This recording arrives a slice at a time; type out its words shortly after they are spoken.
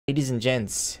Ladies and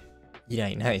gents,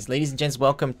 yeah, nice. Ladies and gents,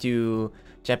 welcome to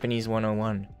Japanese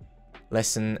 101,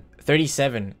 lesson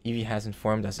 37. Evie has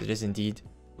informed us it is indeed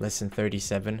lesson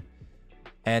 37.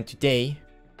 And today,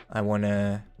 I want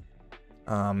to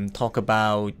talk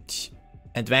about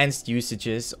advanced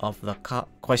usages of the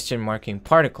question marking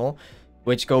particle,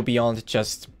 which go beyond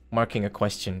just marking a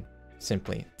question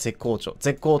simply. Zekkouchou.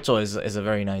 Zekkouchou is a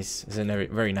very nice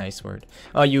word.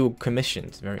 Oh, you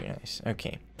commissioned. Very nice.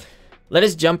 Okay. Let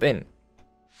us jump in.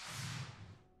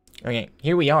 Okay,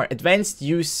 here we are. Advanced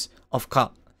use of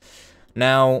ka.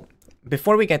 Now,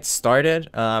 before we get started,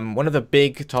 one of the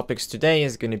big topics today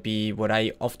is going to be what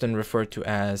I often refer to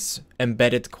as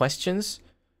embedded questions.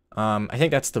 I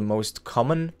think that's the most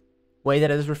common way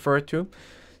that it is referred to.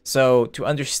 So to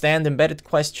understand embedded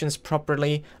questions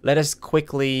properly, let us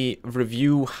quickly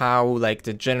review how like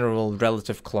the general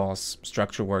relative clause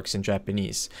structure works in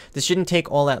Japanese. This shouldn't take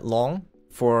all that long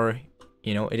for,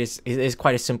 you know, it is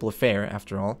quite a simple affair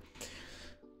after all.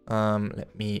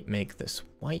 Let me make this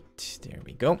white. There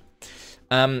we go.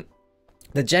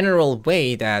 The general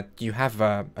way that you have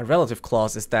a relative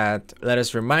clause is that let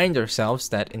us remind ourselves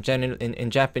that in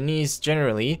Japanese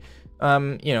generally,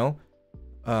 you know,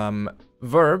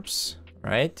 verbs,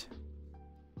 right?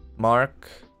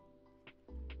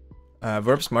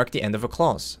 Verbs mark the end of a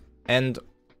clause. End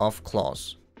of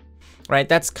clause. Right?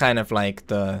 That's kind of like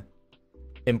the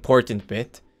important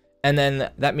bit. And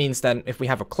then that means that if we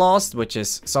have a clause, which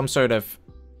is some sort of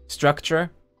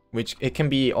structure, which it can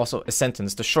be also a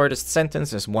sentence. The shortest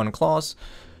sentence is one clause.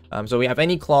 So we have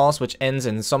any clause which ends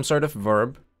in some sort of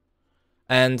verb.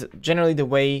 And generally the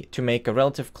way to make a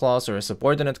relative clause or a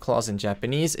subordinate clause in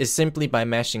Japanese is simply by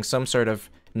mashing some sort of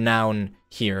noun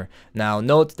here. Now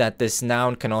note that this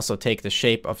noun can also take the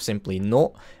shape of simply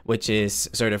no, which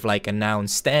is sort of like a noun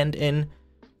stand-in,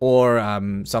 or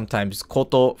sometimes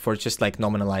koto for just like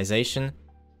nominalization.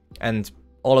 And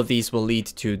all of these will lead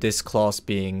to this clause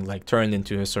being like turned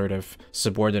into a sort of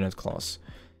subordinate clause.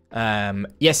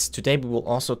 Yes, today we will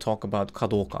also talk about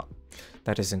kadoka.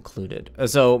 That is included.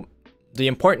 So the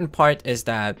important part is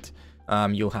that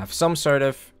you'll have some sort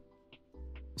of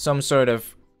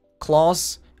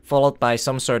clause followed by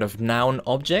some sort of noun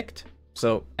object.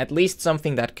 So at least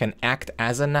something that can act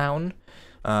as a noun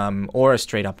or a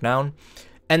straight up noun.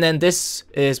 And then this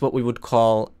is what we would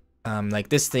call like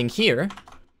this thing here.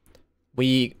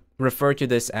 We refer to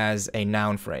this as a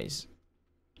noun phrase.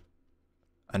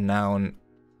 A noun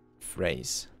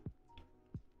phrase.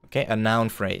 Okay, a noun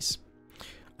phrase.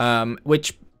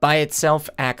 Which by itself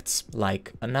acts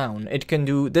like a noun. It can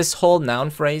do this whole noun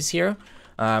phrase here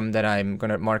that I'm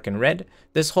going to mark in red.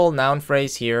 This whole noun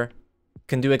phrase here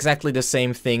can do exactly the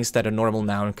same things that a normal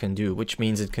noun can do, which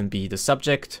means it can be the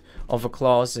subject of a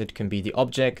clause, it can be the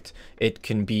object, it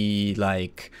can be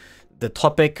like the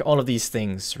topic, all of these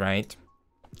things, right?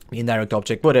 The indirect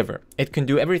object, whatever. It can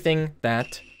do everything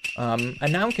that a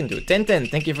noun can do.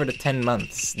 Tenten, thank you for the 10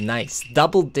 months. Nice.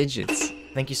 Double digits.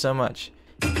 Thank you so much.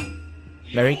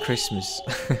 Merry Christmas.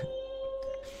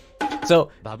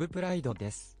 So,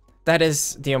 that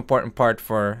is the important part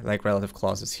for like relative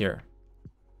clauses here.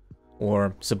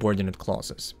 Or subordinate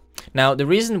clauses. Now, the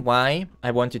reason why I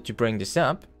wanted to bring this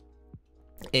up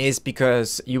is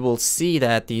because you will see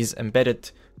that these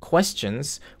embedded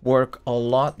questions work a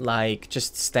lot like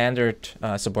just standard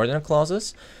subordinate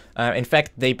clauses. In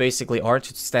fact, they basically are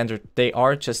just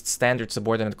standard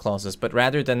subordinate clauses, but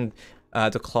rather than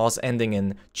the clause ending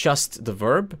in just the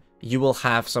verb, you will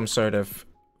have some sort of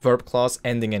verb clause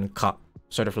ending in ka,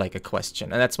 sort of like a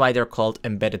question. And that's why they're called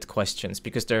embedded questions,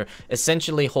 because they're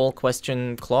essentially whole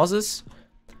question clauses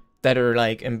that are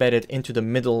like embedded into the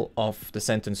middle of the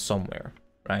sentence somewhere,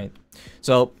 right?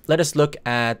 So let us look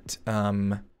at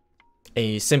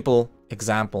a simple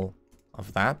example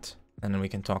of that, and then we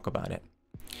can talk about it.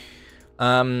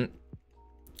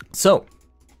 So,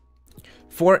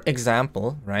 for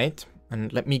example, right,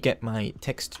 and let me get my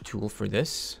text tool for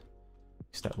this,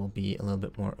 because that will be a little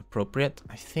bit more appropriate.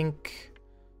 I think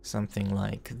something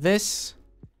like this.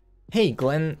 Hey,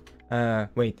 Glenn,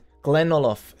 Glenn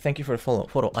Olof, thank you for the follow.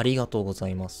 ありがとうござ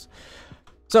います.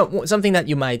 So something that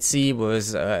you might see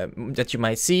was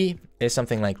is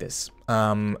something like this.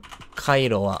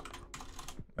 Kairo wa.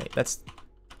 Wait, let's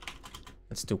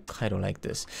do Kairo like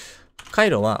this.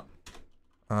 Kairo wa.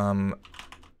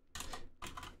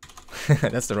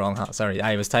 That's the wrong house. Sorry,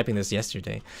 I was typing this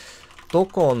yesterday. ど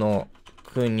この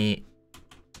国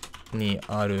に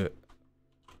ある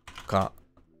か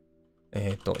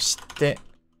し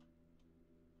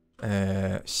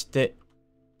て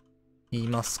い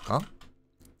ますか?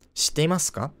 していま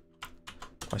すか?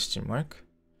 Question mark.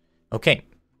 Okay.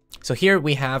 So here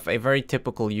we have a very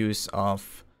typical use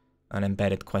of an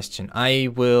embedded question. I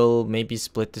will maybe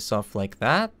split this off like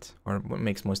that, or what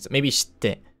makes most, maybe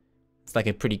shite. It's like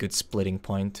a pretty good splitting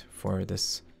point for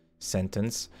this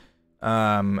sentence.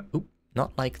 Oop,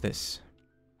 not like this.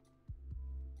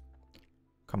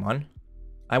 Come on.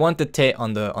 I want the te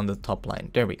on the top line.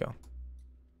 There we go.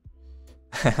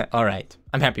 All right.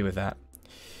 I'm happy with that.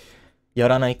 や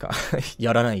らないか。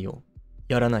やらないよ。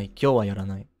やらない。今日はやら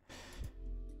ない。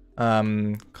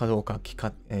かどうか聞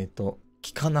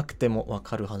かなくてもわ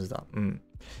かるはずだ。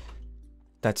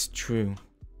That's true.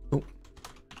 Ooh.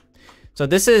 So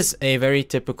this is a very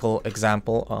typical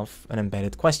example of an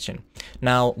embedded question.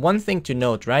 Now, one thing to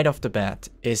note right off the bat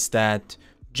is that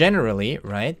generally,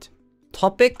 right,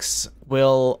 topics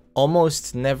will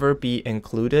almost never be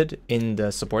included in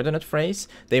the subordinate phrase.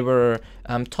 They were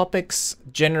topics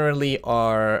generally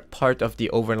are part of the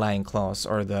overlying clause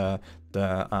or the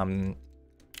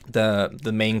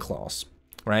main clause,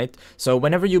 right? So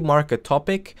whenever you mark a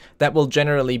topic, that will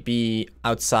generally be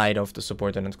outside of the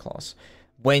subordinate clause.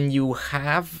 When you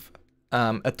have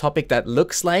a topic that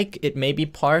looks like it may be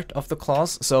part of the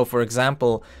clause, so for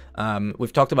example,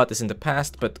 we've talked about this in the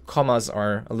past, but commas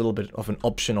are a little bit of an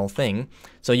optional thing.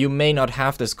 So you may not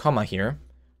have this comma here,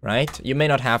 right? You may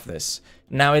not have this.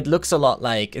 Now it looks a lot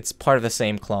like it's part of the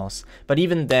same clause, but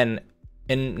even then,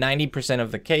 in 90%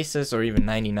 of the cases, or even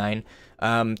 99,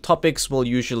 topics will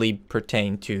usually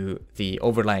pertain to the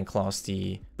overlying clause,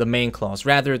 the main clause,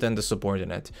 rather than the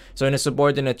subordinate. So in a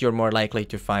subordinate, you're more likely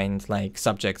to find like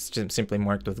subjects simply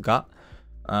marked with ga.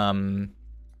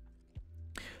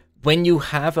 When you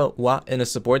have a wa in a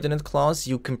subordinate clause,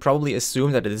 you can probably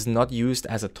assume that it is not used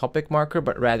as a topic marker,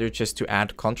 but rather just to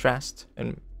add contrast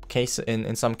in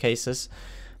some cases.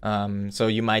 So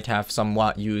you might have some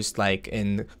wa used like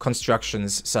in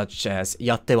constructions such as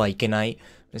yatte wa ikenai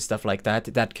and stuff like that.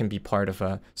 That can be part of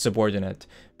a subordinate,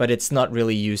 but it's not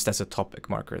really used as a topic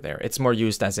marker there. It's more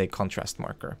used as a contrast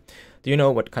marker. Do you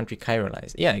know what country Cairo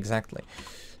lies? Yeah, exactly.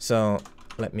 So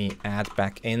let me add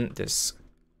back in this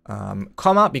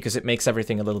comma because it makes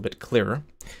everything a little bit clearer.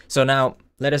 So now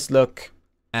let us look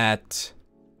at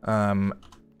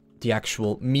the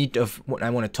actual meat of what I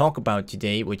want to talk about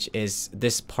today, which is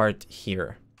this part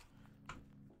here.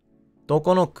 ど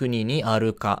この国にあ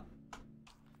るか?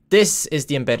 This is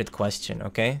the embedded question,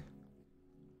 okay?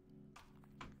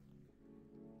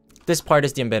 This part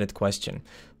is the embedded question.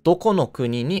 どこの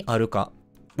国にあるか?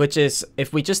 Which is,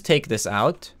 if we just take this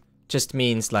out, just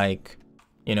means like,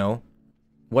 you know,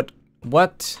 what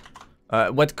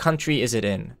country is it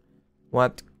in?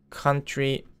 What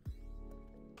country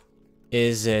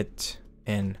is it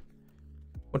in?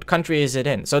 What country is it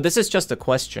in? So this is just a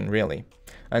question, really.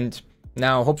 And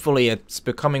now, hopefully, it's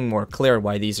becoming more clear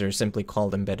why these are simply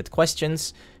called embedded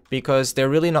questions, because they're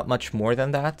really not much more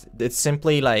than that. It's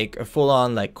simply like a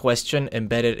full-on like question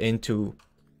embedded into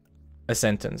a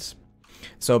sentence.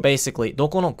 So basically, ど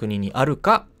この国にある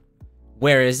か?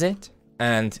 Where is it?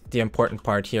 And the important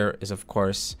part here is, of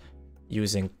course,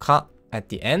 using ka at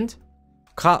the end.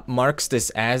 Ka marks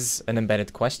this as an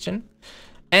embedded question.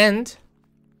 And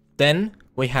then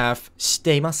we have し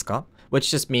ていますか? Which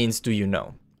just means, do you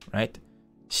know, right?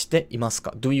 しています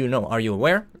か? Do you know? Are you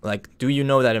aware? Like, do you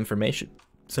know that information?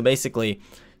 So basically,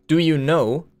 do you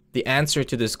know the answer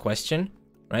to this question,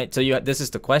 right? So this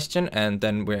is the question, and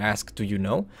then we're asked, do you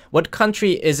know? What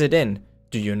country is it in?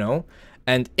 Do you know?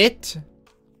 And it,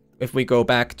 if we go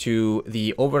back to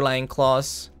the overlying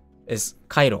clause, is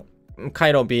Cairo.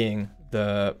 Cairo being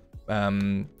the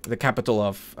capital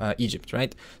of Egypt,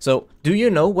 right? So, do you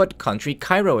know what country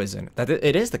Cairo is in? That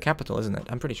it is the capital, isn't it?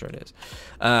 I'm pretty sure it is.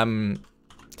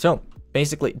 So,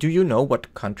 basically, do you know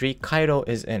what country Cairo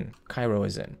is in? Cairo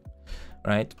is in,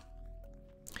 right?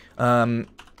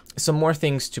 Some more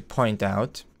things to point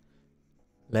out.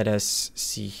 Let us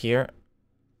see here.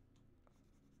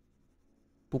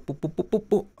 Boop, boop, boop, boop, boop,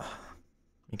 boop.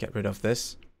 Let me get rid of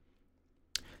this.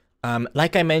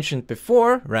 Like I mentioned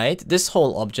before, right? This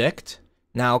whole object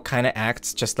now kind of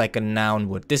acts just like a noun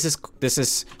would. This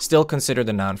is still considered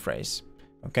a noun phrase,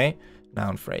 okay?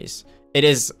 Noun phrase. It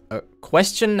is a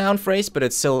question noun phrase, but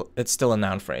it's still a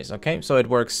noun phrase, okay? So it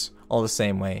works all the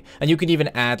same way. And you could even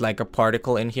add like a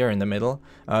particle in here in the middle.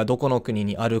 どこの国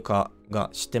にあるかが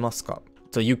知ってますか?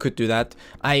 So you could do that.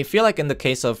 I feel like in the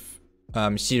case of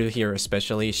知る here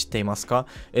especially, 知っていますか?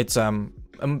 It's a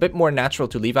bit more natural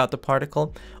to leave out the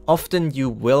particle. Often you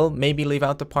will maybe leave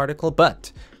out the particle,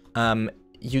 but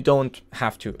you don't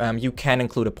have to. You can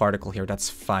include a particle here, that's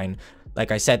fine.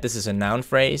 Like I said, this is a noun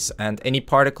phrase, and any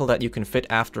particle that you can fit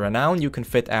after a noun, you can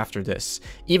fit after this.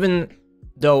 Even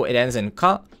though it ends in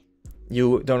ka,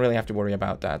 you don't really have to worry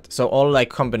about that. So all like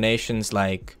combinations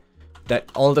like that,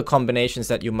 all the combinations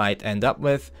that you might end up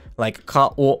with, like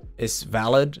ka o is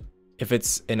valid if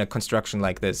it's in a construction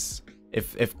like this.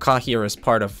 If ka here is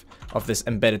part of this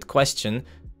embedded question,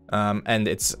 and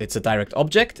it's a direct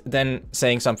object, then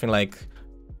saying something like,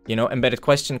 you know, embedded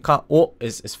question ka o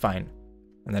is fine.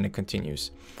 And then it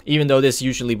continues. Even though this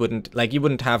usually wouldn't, like, you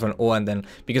wouldn't have an o and then,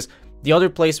 because the other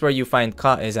place where you find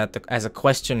ka is as a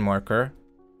question marker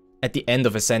at the end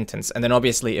of a sentence. And then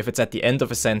obviously if it's at the end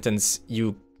of a sentence,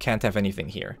 you can't have anything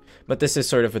here. But this is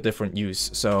sort of a different use,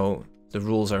 so the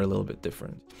rules are a little bit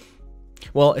different.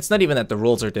 Well, it's not even that the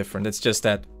rules are different, it's just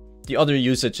that the other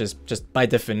usage is just by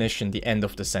definition the end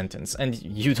of the sentence, and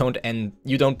you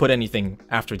don't put anything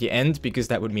after the end because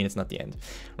that would mean it's not the end,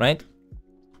 right?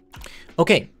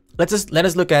 Okay, let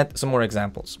us look at some more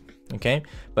examples. Okay,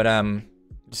 but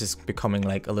this is becoming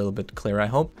like a little bit clearer, I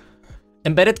hope.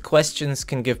 Embedded questions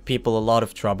can give people a lot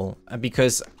of trouble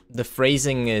because the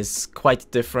phrasing is quite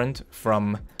different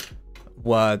from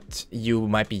what you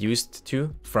might be used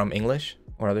to from English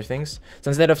or other things.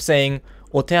 So instead of saying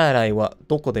お手洗いは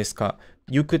どこですか,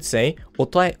 you could say お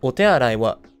手洗い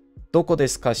はどこで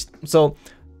すか? So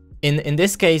in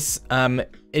this case,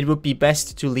 it would be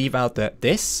best to leave out the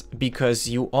this because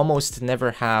you almost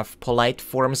never have polite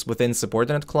forms within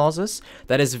subordinate clauses.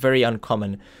 That is very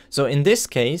uncommon. So in this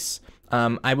case,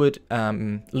 I would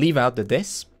leave out the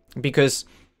this because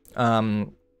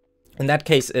in that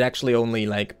case, it actually only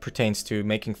like pertains to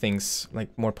making things like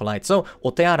more polite. So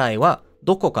お手洗いは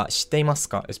どこかしています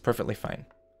か is perfectly fine.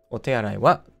 お手洗い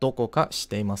はどこかし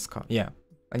ていますか? Yeah.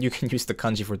 And you can use the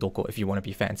kanji for doko if you want to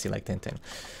be fancy like Tintin.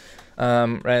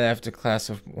 Right after class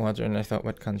of water, and I thought,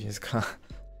 what kanji is ka?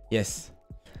 Yes.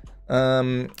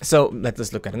 So let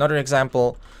us look at another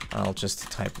example. I'll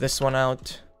just type this one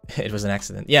out. It was an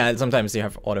accident. Yeah, sometimes you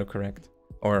have autocorrect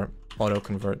or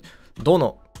autoconvert. ど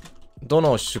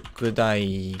の宿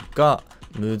題が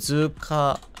難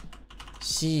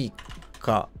しい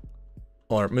か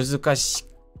or 難し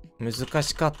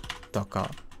かったか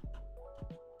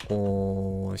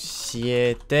教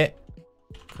えて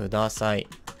ください。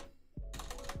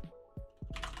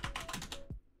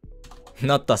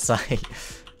Not ださい。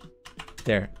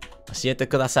There. 教えて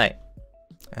ください。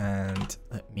And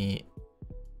let me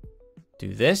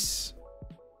do this.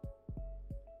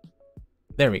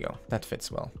 There we go. That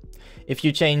fits well. If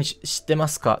you change 知ってま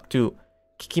すか to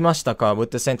聞きましたか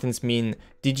would the sentence mean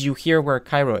did you hear where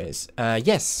Cairo is?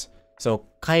 Yes. So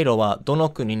カイロはどの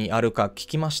国にあるか聞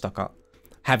きましたか?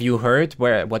 Have you heard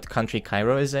what country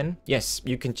Cairo is in? Yes,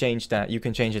 you can change that. You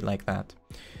can change it like that.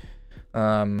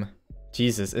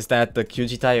 Jesus, is that the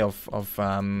kyujitai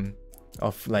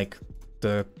of like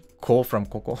the ko from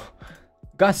Koko?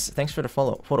 Gus, thanks for the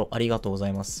follow. フォローありがとうござ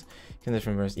います。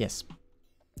Yes.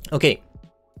 Okay.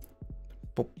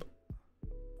 Boop.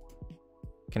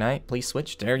 Can I please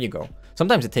switch? There you go.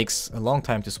 Sometimes it takes a long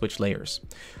time to switch layers.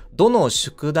 どの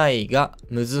宿題が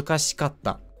難しかっ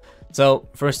た? So,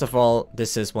 first of all,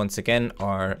 this is once again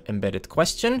our embedded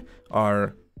question,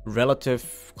 our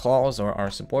relative clause or our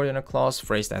subordinate clause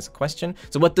phrased as a question.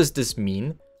 So what does this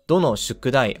mean? どの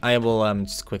宿題? I will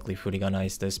just quickly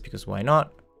furiganize this because why not?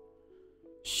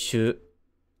 宿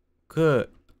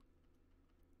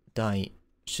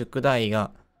題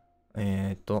が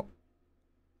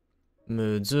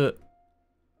難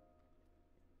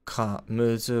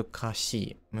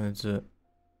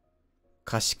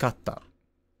しかった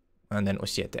and then 教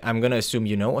えて I'm gonna assume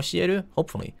you know 教える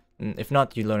hopefully. If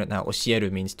not, you learn it now. 教え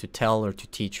る means to tell or to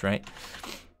teach, right?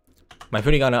 My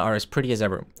furigana are as pretty as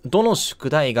ever. どの宿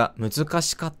題が難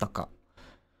しかったか?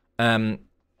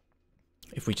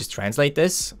 If we just translate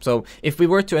this, so if we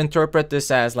were to interpret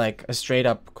this as like a straight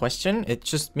up question, it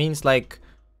just means like,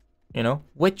 you know,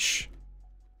 which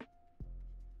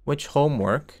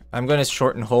homework, I'm going to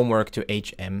shorten homework to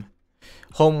HM.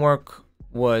 Homework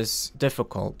was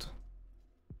difficult.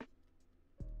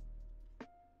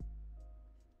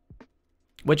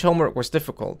 Which homework was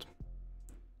difficult?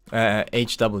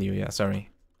 HW, yeah, sorry.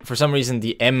 For some reason,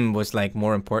 the M was like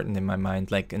more important in my mind,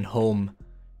 like in home.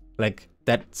 Like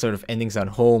that sort of endings on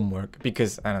homework,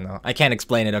 because I don't know. I can't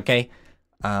explain it, okay?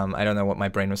 I don't know what my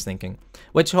brain was thinking.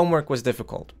 Which homework was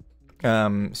difficult?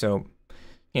 So,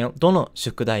 you know, どの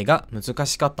宿題が難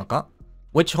しかったか?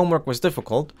 Which homework was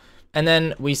difficult? And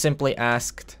then we simply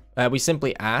ask, 教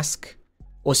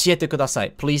えてくださ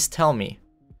い. Please tell me.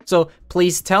 So,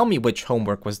 please tell me which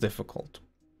homework was difficult.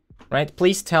 Right?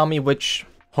 Please tell me which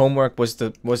homework was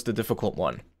the difficult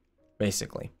one,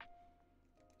 basically.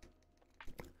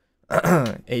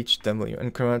 HW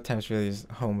and criminal times really is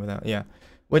home without, yeah.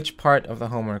 Which part of the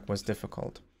homework was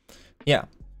difficult? Yeah.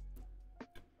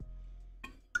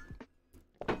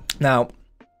 Now,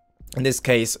 in this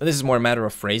case, this is more a matter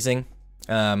of phrasing.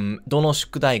 どの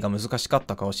宿題が難しかっ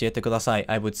たか教えてください.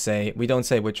 I would say, we don't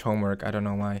say which homework, I don't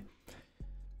know why.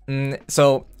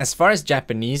 So, as far as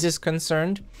Japanese is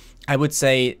concerned, I would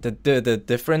say that the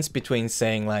difference between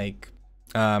saying like,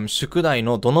 宿題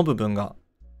のどの部分が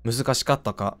難しかっ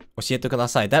たか教えてくだ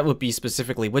さい. That would be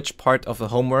specifically which part of the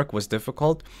homework was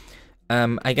difficult.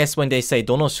 I guess when they say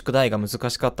どの宿題が難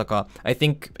しかったか, I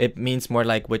think it means more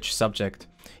like which subject.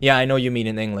 Yeah, I know you mean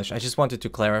in English. I just wanted to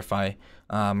clarify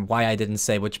why I didn't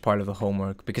say which part of the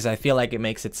homework, because I feel like it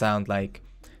makes it sound like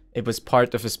it was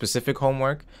part of a specific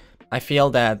homework. I feel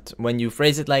that when you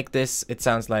phrase it like this, it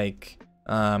sounds like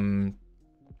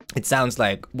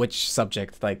which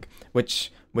subject, like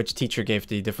which teacher gave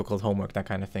the difficult homework, that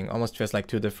kind of thing. Almost feels like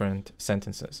two different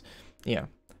sentences. Yeah.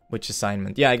 Which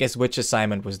assignment? Yeah, I guess which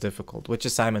assignment was difficult. Which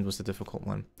assignment was the difficult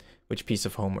one? Which piece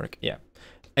of homework? Yeah.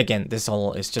 Again, this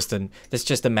all is just a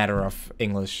matter of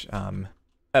English, a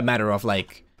matter of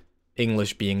like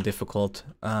English being difficult.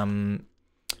 All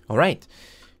right.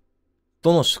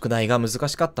 どの宿題が難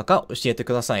しかったか教えて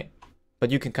ください.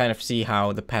 But you can kind of see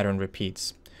how the pattern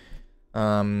repeats.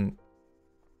 You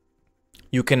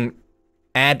can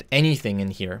add anything in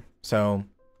here. So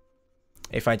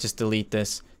if I just delete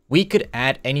this, we could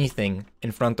add anything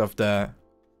in front of this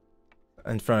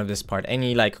part,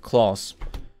 any like clause.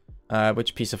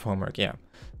 Which piece of homework? Yeah,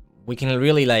 we can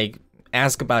really like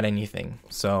ask about anything.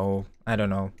 So I don't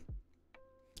know.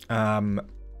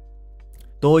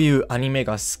 どういうアニメ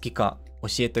が好きか教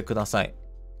えてください.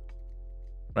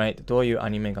 Right? どういうア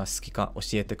ニメが好きか教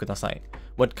えてください.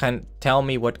 Tell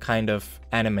me what kind of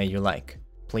anime you like.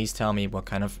 Please tell me what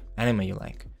kind of anime you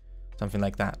like. Something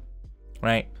like that.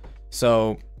 Right?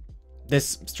 So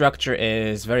this structure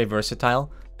is very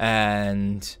versatile,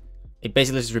 and it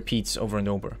basically just repeats over and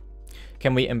over.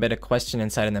 Can we embed a question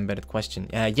inside an embedded question?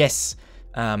 Yes.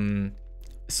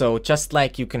 So just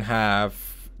like you can have,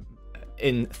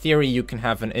 in theory, you can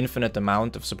have an infinite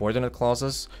amount of subordinate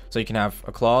clauses. So you can have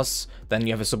a clause, then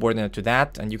you have a subordinate to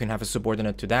that, and you can have a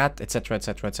subordinate to that, etc.,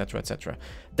 etc., etc., etc.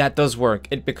 That does work.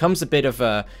 It becomes a bit of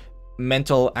a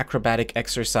mental acrobatic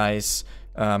exercise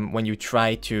when you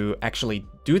try to actually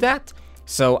do that.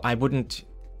 So I wouldn't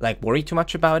like worry too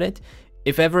much about it.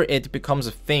 If ever it becomes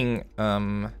a thing,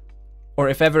 or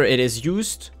if ever it is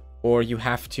used, or you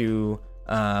have to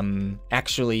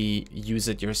actually use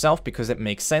it yourself because it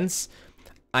makes sense,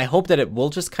 I hope that it will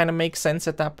just kind of make sense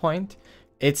at that point.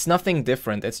 It's nothing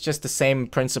different. It's just the same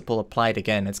principle applied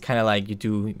again. It's kind of like you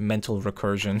do mental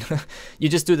recursion. You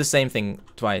just do the same thing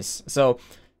twice. So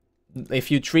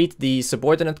if you treat the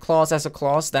subordinate clause as a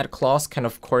clause, that clause can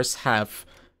of course have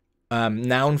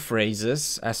noun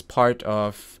phrases as part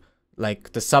of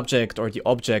like the subject or the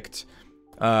object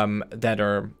that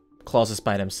are clauses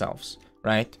by themselves,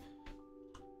 right?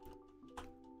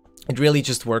 It really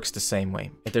just works the same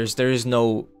way. There is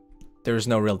no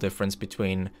real difference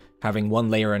between having one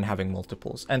layer and having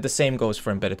multiples. And the same goes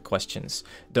for embedded questions.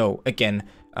 Though, again,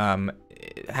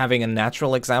 having a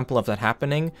natural example of that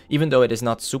happening, even though it is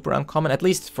not super uncommon, at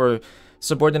least for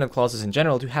subordinate clauses in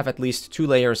general, to have at least two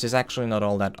layers is actually not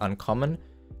all that uncommon.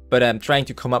 But trying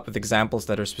to come up with examples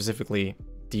that are specifically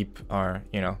deep are,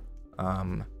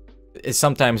 is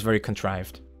sometimes very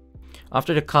contrived.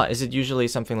 After the ka, is it usually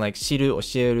something like 知る, 教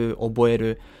える, 覚え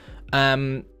る?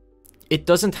 It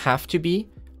doesn't have to be,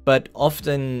 but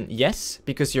often yes,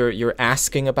 because you're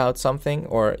asking about something,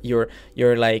 or you're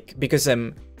like, because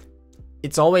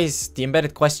it's always, the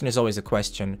embedded question is always a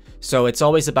question, so it's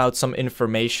always about some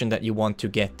information that you want to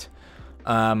get.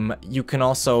 You can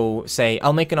also say,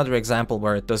 I'll make another example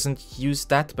where it doesn't use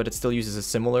that, but it still uses a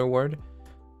similar word.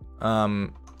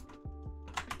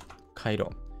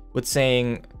 Kaido. With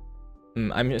saying,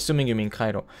 I'm assuming you mean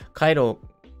Kaido. Kaido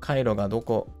が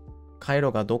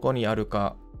どこにある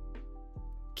か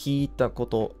聞いたこ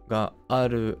とがあ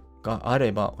れ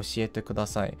ば教えてくだ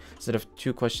さい. Instead of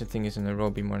two question things in a row,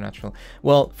 be more natural.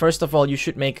 Well, first of all, you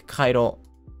should make Kaido.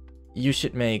 You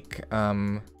should make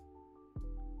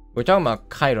we're talking about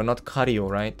Kaido, not Kario,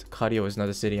 right? Kario is not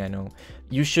a city, I know.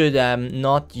 You should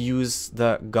not use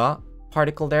the ga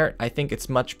particle there. I think it's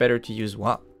much better to use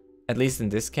wa, at least in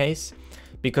this case,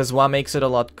 because wa makes it a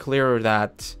lot clearer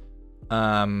that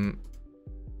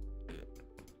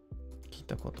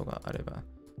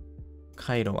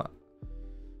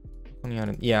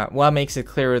yeah, wa makes it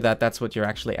clearer that that's what you're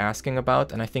actually asking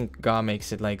about, and I think ga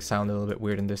makes it like sound a little bit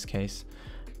weird in this case.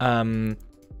 I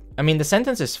mean, the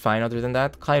sentence is fine other than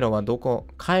that. カイロはどこ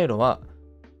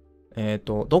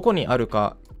にある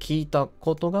か聞いた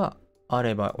ことがあ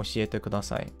れば教えてくだ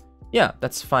さい. Yeah,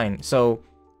 that's fine. So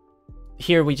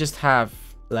here we just have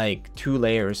like 2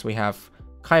 layers. We have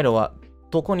カイロは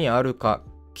どこにあるか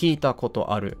聞いたこ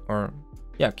とある or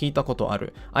yeah, 聞いたことあ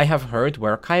る. I have heard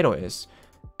where Cairo is.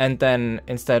 And then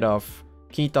instead of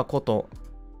聞いたこと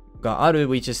がある,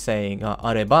 we just say が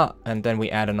あれば and then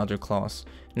we add another clause.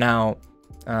 Now,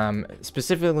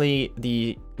 specifically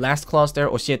the last clause there,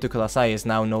 教えてください is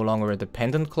now no longer a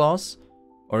dependent clause.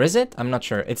 Or is it? I'm not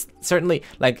sure. It's certainly,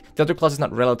 like, the other clause is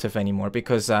not relative anymore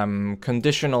because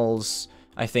conditionals,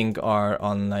 I think, are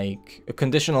on, like,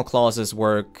 conditional clauses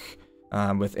work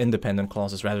with independent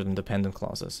clauses rather than dependent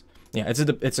clauses. Yeah,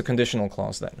 it's a conditional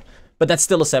clause then. But that's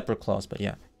still a separate clause, but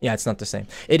yeah. Yeah, it's not the same.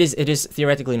 It is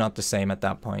theoretically not the same at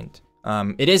that point.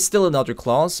 It is still another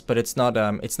clause, but it's not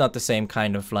the same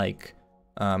kind of, like,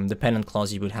 dependent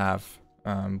clause you would have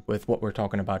with what we're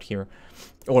talking about here,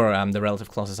 or the relative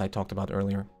clauses I talked about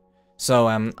earlier. So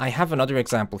I have another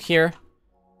example here,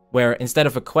 where instead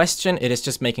of a question, it is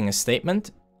just making a statement.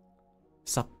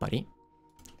 Sappari.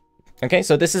 Okay,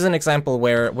 so this is an example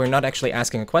where we're not actually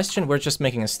asking a question, we're just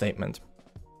making a statement.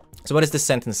 So what is this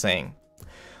sentence saying?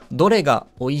 どれが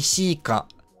美味しいか、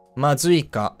まずい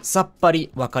か、さっぱ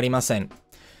りわかりません.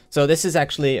 So this is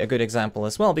actually a good example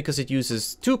as well, because it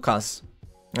uses 2 kas.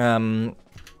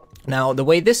 Now, the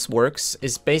way this works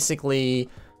is basically,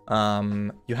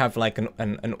 you have like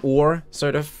an or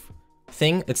sort of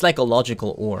thing. It's like a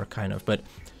logical or kind of, but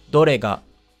どれが,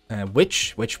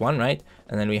 which one, right?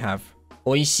 And then we have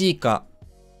美味しいか、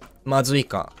まずい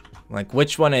か. Like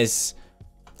which one is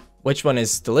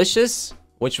delicious,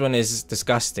 which one is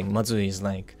disgusting. まずい is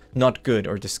like not good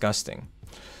or disgusting.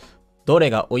 ど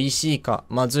れが美味しいか、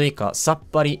まずいか、さっ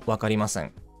ぱりわかりませ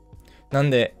ん. な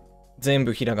んで全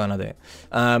部ひらがなで.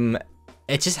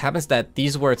 It just happens that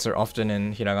these words are often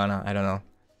in hiragana. I don't know.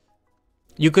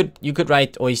 You could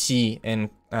write 美味しい in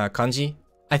kanji.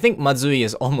 I think まずい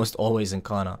is almost always in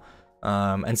kana.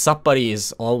 And sappari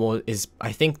is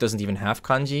I think doesn't even have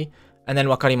kanji. And then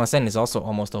wakarimasen is also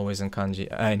almost always in kanji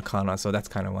in kana, so that's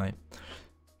kind of why.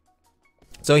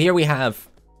 So here we have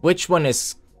which one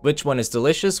is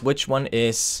delicious, which one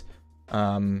is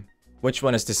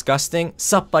disgusting.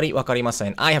 Sappari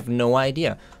wakarimasen. I have no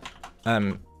idea.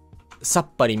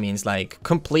 Sappari means like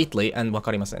completely, and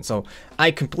wakarimasen. So I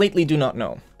completely do not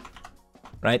know.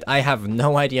 Right? I have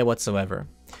no idea whatsoever.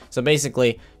 So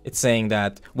basically, it's saying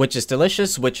that which is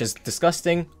delicious, which is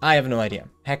disgusting, I have no idea.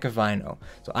 Heck if I know.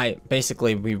 So we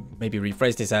maybe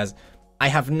rephrase this as, I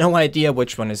have no idea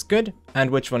which one is good and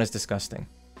which one is disgusting.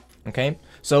 Okay?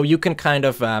 So you can kind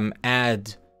of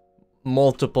add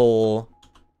multiple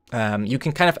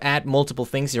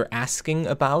things you're asking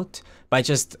about by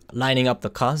just lining up the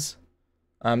kas.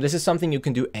 This is something you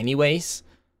can do anyways.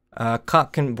 Ka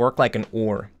can work like an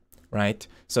or, right?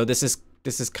 So this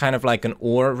is kind of like an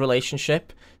or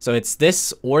relationship. So it's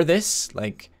this or this,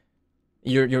 like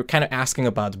you're kind of asking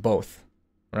about both,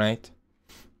 right?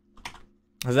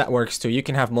 So that works too. You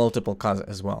can have multiple kas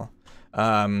as well.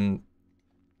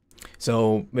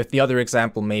 So with the other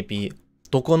example, maybe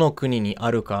どこの国に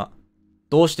あるか、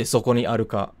どうしてそこにある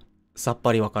か、さっ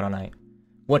ぱりわからない.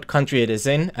 What country it is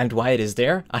in and why it is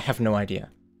there, I have no idea.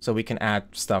 So we can add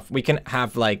stuff. We can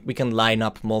line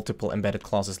up multiple embedded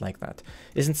clauses like that.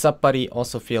 Isn't sappari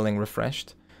also feeling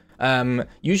refreshed?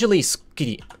 Usually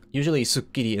sukkiri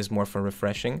is more for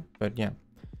refreshing, but yeah.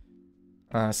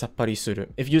 Sappari suru.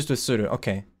 If used with suru,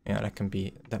 okay. Yeah,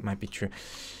 that might be true.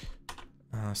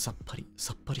 Sappari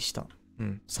shita.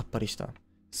 Sappari shita.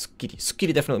 Sukkiri.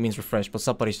 Sukkiri definitely means refreshed, but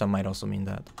sappari shita might also mean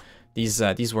that.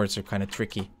 These words are kind of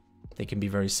tricky. They can be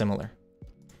very similar.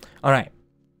 All right.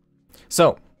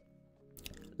 So,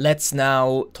 let's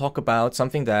now talk about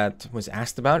something that was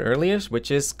asked about earlier,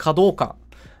 which is kadoka.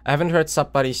 I haven't heard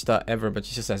sappari shita ever, but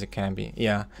she just says it can be.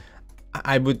 Yeah,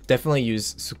 I would definitely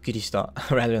use sukkiri shita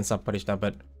rather than sappari shita,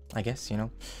 but I guess, you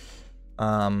know.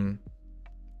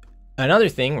 Another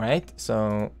thing, right?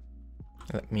 So,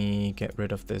 let me get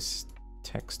rid of this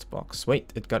text box.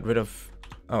 Wait, it got rid of...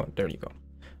 Oh, there you go.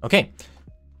 Okay.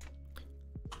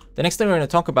 The next thing we're going to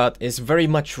talk about is very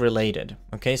much related.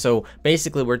 Okay, so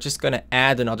basically we're just going to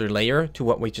add another layer to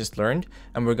what we just learned,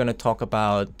 and we're going to talk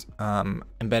about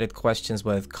embedded questions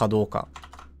with kadoka.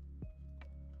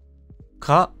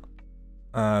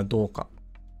 Kadoka.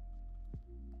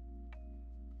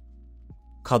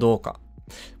 Kadoka,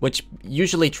 which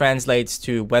usually translates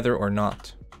to whether or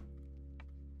not.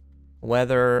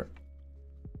 Whether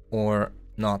or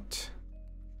not.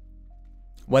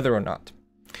 Whether or not.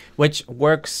 Which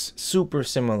works super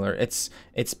similar. It's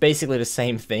basically the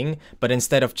same thing, but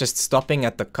instead of just stopping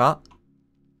at the ka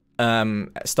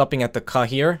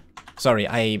here. Sorry,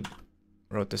 I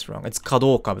wrote this wrong. It's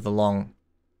kadoka with the long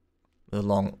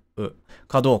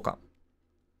kadoka.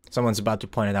 Someone's about to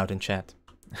point it out in chat.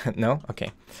 No?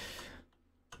 Okay.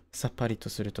 さっぱりと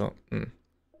すると、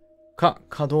か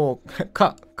どう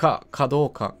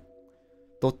か、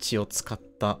どっちを使っ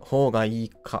た方がいい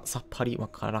か、さっぱりわ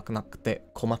からなくて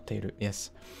困っている。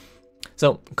Yes.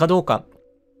 So, かどうか,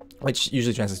 which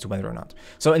usually translates to whether or not.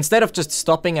 So instead of just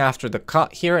stopping after the ka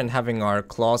here and having our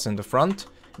clause in the front,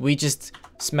 we just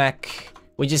slap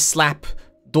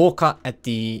doka at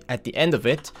the end of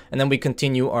it, and then we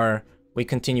continue our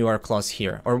clause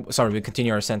here. Or sorry, we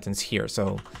continue our sentence here.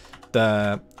 So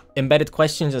the embedded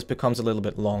question just becomes a little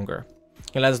bit longer.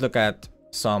 Okay, let's look at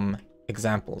some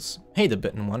examples. Hey, the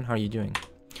bitten one, how are you doing?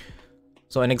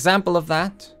 So an example of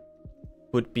that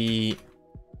would be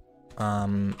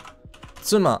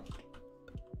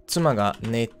妻が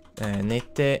寝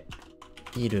て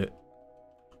いる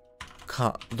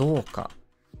かどうか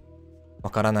わ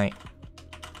からない。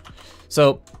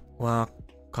So わ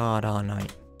からない。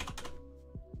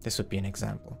This would be an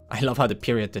example. I love how the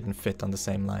period didn't fit on the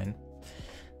same line.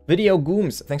 Video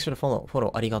Gooms, thanks for the follow. フォロ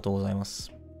ーありがとうございます。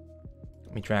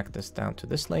Let me drag this down to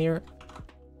this layer.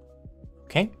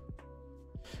 Okay.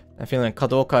 I feel like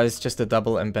kadoka is just a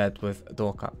double embed with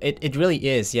doka. It really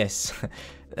is, yes.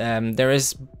 There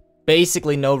is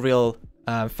basically no real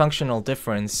functional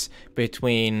difference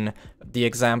between the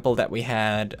example that we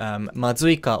had,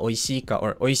 mazui ka oishii ka,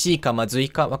 or oishii ka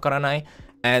mazui ka wakaranai,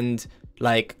 and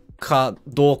like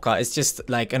kadoka is just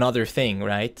like another thing,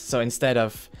 right? So instead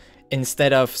of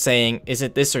saying, is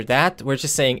it this or that, we're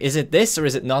just saying, is it this or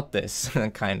is it not this,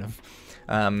 kind of.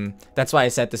 That's why I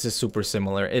said this is super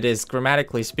similar. It is,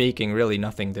 grammatically speaking, really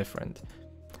nothing different.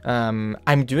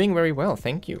 I'm doing very well,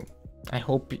 thank you. I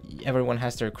hope everyone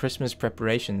has their Christmas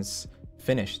preparations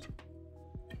finished.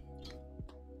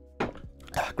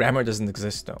 Grammar doesn't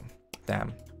exist though.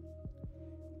 Damn.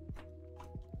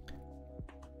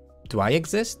 Do I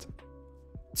exist?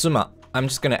 Tsuma. I'm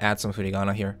just gonna add some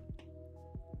furigana here.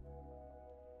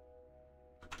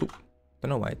 Oop. Don't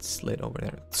know why it slid over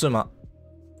there. Tsuma.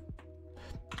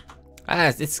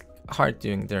 Ah, it's hard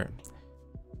doing there.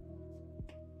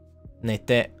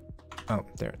 Nete. Oh,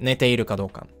 there. 寝ているかどう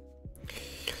か。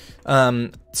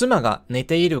妻が寝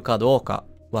ているかどうか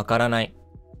わからない。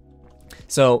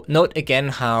So note again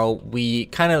how we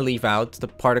kind of leave out the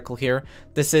particle here.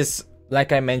 This is,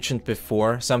 like I mentioned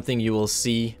before, something you will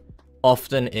see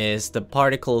often is the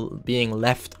particle being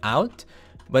left out,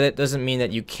 but it doesn't mean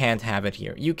that you can't have it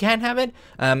here. You can have it.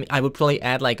 I would probably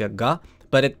add like a ga,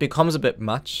 but it becomes a bit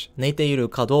much. 寝ている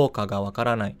かどうかがわか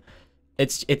らない。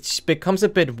It becomes a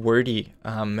bit wordy,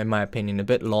 in my opinion, a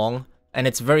bit long. And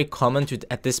it's very common to,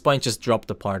 at this point, just drop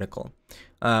the particle.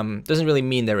 Doesn't really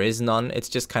mean there is none. It's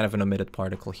just kind of an omitted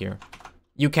particle here.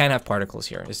 You can have particles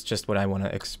here. It's just what I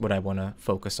wanna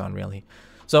focus on, really.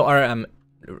 So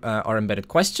our embedded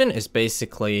question is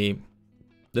basically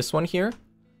this one here.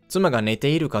 妻が寝て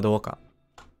いるかどうか.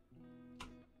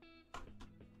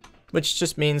 Which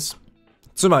just means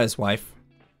妻 is wife.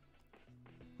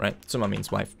 Right? 妻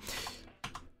means wife.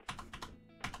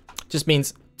 Just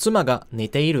means 妻が寝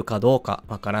ているかどうか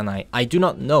わからない. I do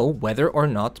not know whether or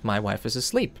not my wife is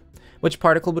asleep. Which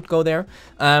particle would go there?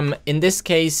 In this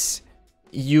case,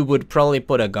 you would probably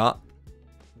put a ga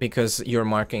because you're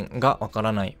marking がわか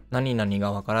らない. 何々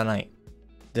がわからない.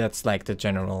 That's like the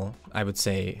general, I would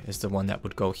say, is the one that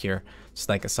would go here. It's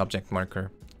like a subject marker.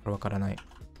 わからない.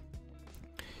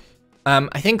 I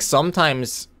think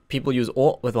sometimes people use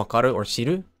o with wakaru or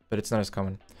shiru, but it's not as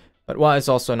common. But wa is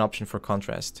also an option for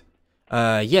contrast.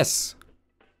 Yes.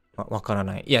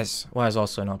 Wakaranai. Yes, wa is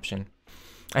also an option.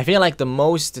 I feel like the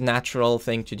most natural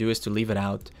thing to do is to leave it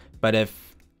out, but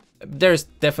if there's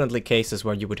definitely cases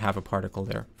where you would have a particle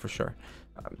there, for sure.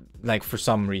 Like for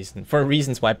some reason. For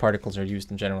reasons why particles are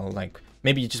used in general, like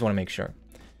maybe you just want to make sure.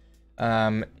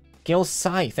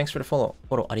 Geosai, thanks for the follow.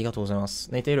 フォローありがとうございます。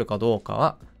寝ているかどうか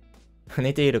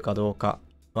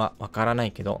はわからな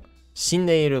いけど、死ん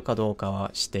でいるかどうかは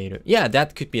知っている。Yeah,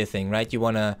 that could be a thing, right? You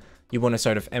wanna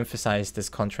sort of emphasize this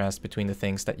contrast between the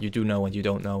things that you do know and you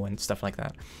don't know and stuff like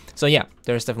that. So yeah,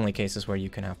 there's definitely cases where you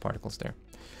can have particles there.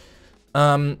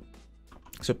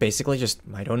 So basically just,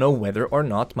 I don't know whether or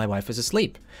not my wife is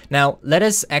asleep. Now, let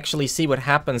us actually see what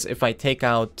happens if I take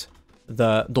out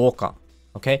the doka,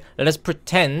 okay? Let us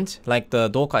pretend like the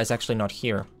doka is actually not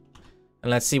here.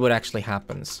 And let's see what actually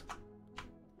happens.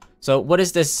 So what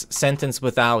is this sentence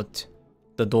without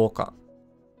the doka?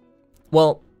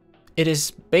 Well, it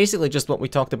is basically just what we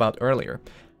talked about earlier.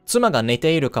 妻が寝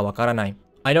ているかわからない.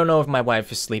 I don't know if my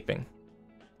wife is sleeping.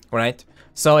 Right?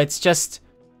 So it's just,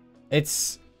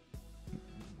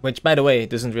 which by the way,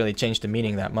 doesn't really change the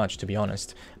meaning that much, to be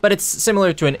honest. But it's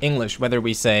similar to in English, whether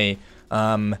we say,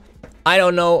 I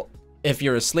don't know if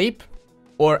you're asleep,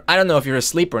 or I don't know if you're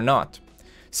asleep or not.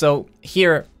 So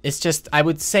here, it's just, I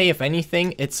would say, if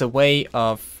anything, it's a way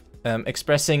of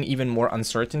expressing even more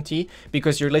uncertainty,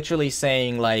 because you're literally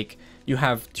saying, like, you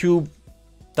have two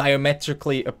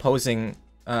diametrically opposing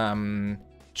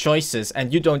choices,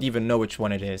 and you don't even know which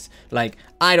one it is. Like,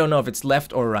 I don't know if it's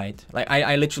left or right. Like,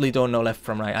 I literally don't know left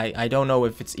from right. I don't know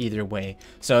if it's either way.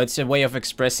 So it's a way of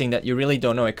expressing that you really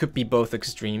don't know. It could be both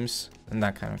extremes and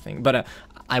that kind of thing. But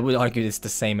I would argue it's the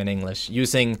same in English.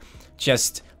 Using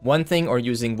just one thing or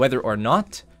using whether or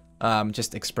not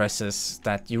just expresses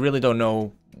that you really don't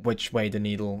know which way the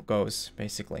needle goes,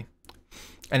 basically.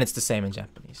 And it's the same in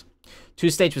Japanese. Two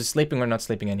stage was sleeping or not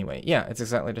sleeping anyway. Yeah, it's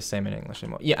exactly the same in English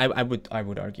anymore. Yeah, I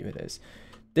would argue it is.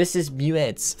 This is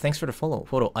Mueds. Thanks for the follow.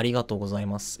 Arigatou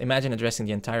gozaimasu. Imagine addressing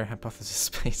the entire hypothesis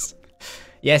space.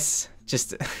 Yes,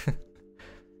 just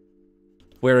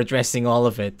we're addressing all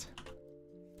of it.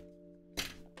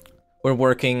 We're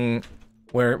working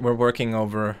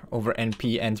over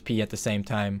NP and P at the same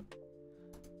time.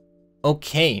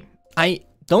 Okay, I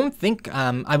don't think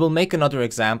I will make another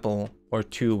example or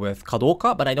two with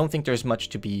kadoka, but I don't think there's much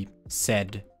to be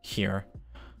said here.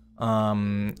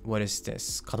 What is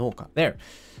this? Kadoka. There.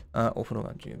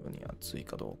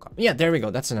 Yeah, there we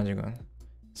go. That's another one.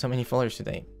 So many followers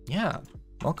today. Yeah.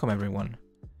 Welcome, everyone.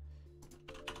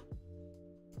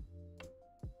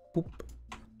 Boop.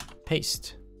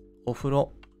 Paste.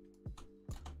 Ofuro.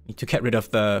 Need to get rid of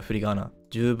the furigana.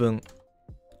 十分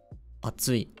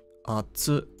atsui.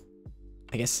 Atsu.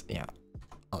 I guess, yeah.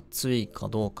 Atsui ka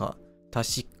douka.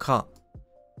 Tashi ka.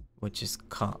 Which is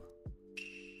ka.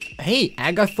 Hey,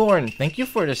 Agathorn, thank you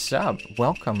for the sub.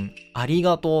 Welcome.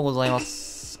 Arigatou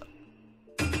gozaimasu.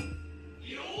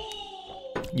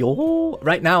 Yo.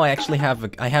 Right now I actually have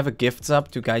a gift sub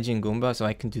to Gaijin Goomba, so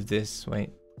I can do this. Wait.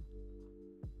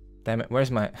 Damn it, where's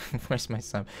my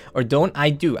sub? Or don't I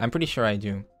do? I'm pretty sure I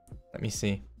do. Let me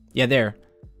see. Yeah, there.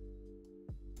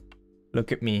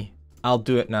 Look at me. I'll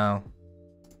do it now.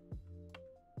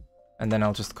 And then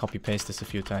I'll just copy paste this a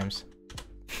few times.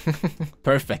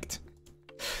 Perfect.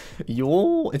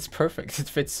 Yo, it's perfect. It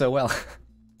fits so well.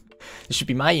 It should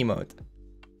be my emote.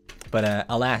 But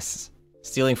alas,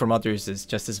 stealing from others is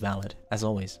just as valid, as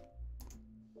always.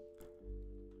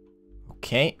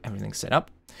 Okay, everything's set up.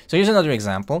 So here's another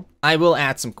example. I will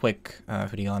add some quick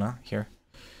hiragana here.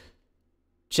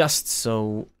 Just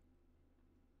so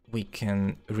we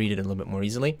can read it a little bit more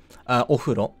easily.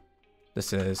 Ofuro.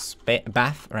 This is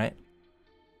bath, right?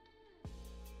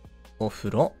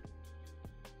 Ofuro.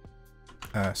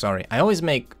 Sorry, I always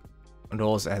make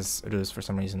roles as rus for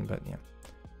some reason, but yeah.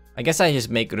 I guess I just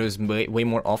make rus way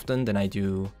more often than I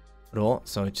do ro,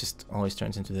 so it just always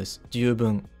turns into this. 十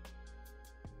分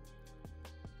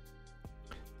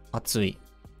atsui.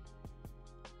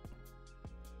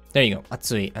 There you go,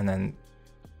 atsui, and then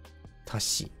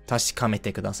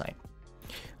tashikamete kudasai.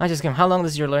 I just came. How long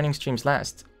does your learning streams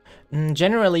last?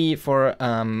 Generally, for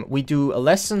we do a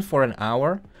lesson for an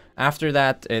hour. After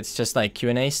that, it's just like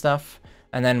Q&A stuff.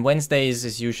 And then Wednesdays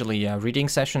is usually a reading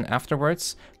session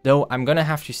afterwards. Though I'm gonna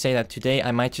have to say that today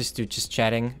I might just do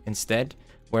chatting instead,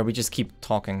 where we just keep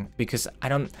talking, because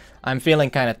I'm feeling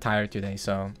kind of tired today,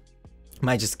 so I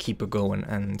might just keep it going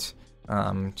and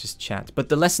just chat. But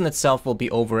the lesson itself will be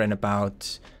over in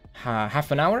about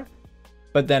half an hour.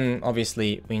 But then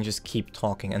obviously we can just keep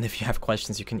talking, and if you have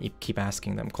questions you can keep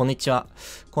asking them. こんにちは。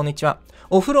こんにちは。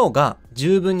お風呂が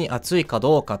十分に熱いか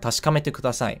どうか確かめてく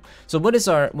ださい。So what is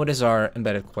our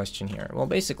embedded question here? Well,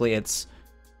 basically it's,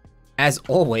 as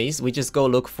always, we just go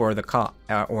look for the ka,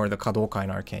 or the kadoka in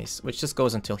our case, which just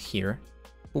goes until here.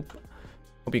 Oop.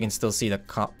 Hope you can still see the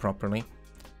ka properly.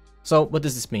 So what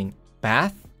does this mean?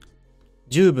 Bath.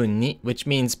 十分に, which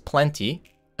means plenty,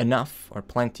 enough, or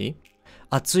plenty.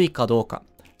 熱いかどうか.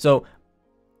 So,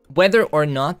 whether or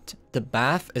not the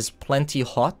bath is plenty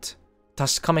hot,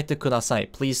 確かめてください.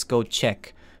 Please go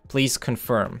check. Please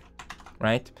confirm.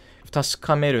 Right? 確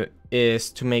かめる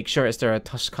is to make sure. Is there a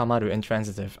確かまる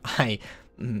intransitive? I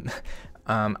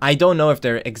don't know if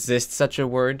there exists such a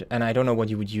word, and I don't know what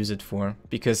you would use it for,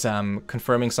 because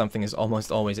confirming something is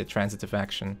almost always a transitive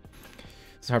action.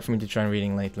 It's hard for me to try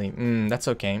reading lately. That's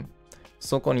okay.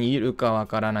 そこにいるかわ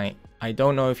からない. I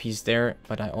don't know if he's there,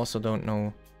 but I also don't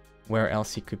know where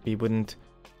else he could be. Wouldn't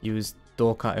use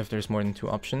doka if there's more than two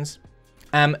options.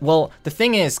 Well, the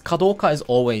thing is, kadoka is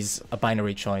always a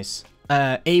binary choice.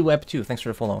 Aweb2, thanks for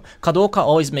the follow. Kadoka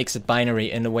always makes it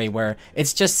binary in a way where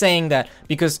it's just saying that,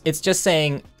 because it's just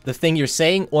saying the thing you're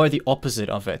saying or the opposite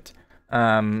of it.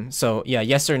 So yeah,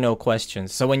 yes or no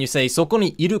questions. So when you say そこ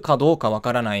にいるかどうかわ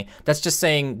からない, that's just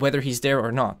saying whether he's there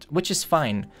or not, which is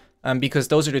fine. because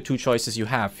those are the two choices you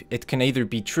have. It can either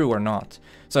be true or not.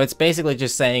 So it's basically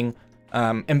just saying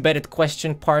embedded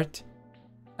question part,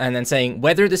 and then saying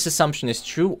whether this assumption is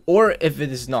true, or if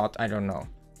it is not, I don't know.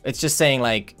 It's just saying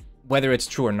like whether it's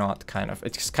true or not, kind of.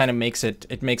 It just kind of makes it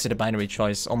a binary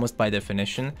choice almost by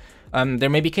definition. There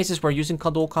may be cases where using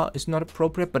kadoka is not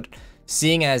appropriate, but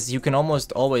seeing as you can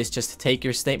almost always just take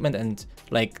your statement and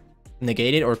like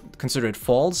negate it or consider it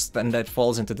false, then that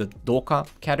falls into the doka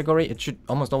category. It should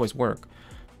almost always work.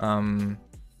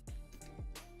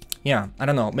 Yeah, I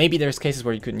don't know. Maybe there's cases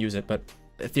where you couldn't use it, but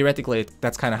theoretically,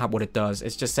 that's kind of what it does.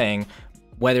 It's just saying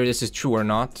whether this is true or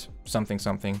not, something,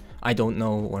 I don't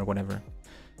know, or whatever.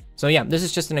 So yeah, this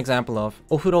is just an example of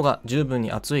お風呂が十分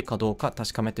に熱いかどうか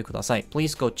確かめてください.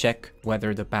 Please go check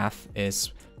whether the bath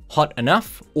is hot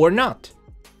enough or not,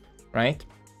 right?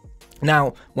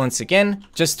 Now, once again,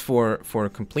 just for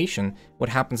completion, what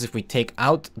happens if we take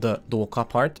out the doka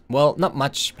part? Well, not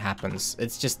much happens.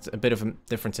 It's just a bit of a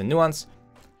difference in nuance.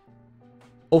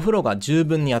 お風呂が十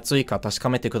分に熱いか確か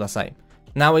めてください.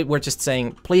 Now we're just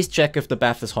saying, please check if the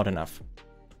bath is hot enough,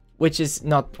 which is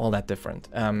not all that different.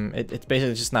 It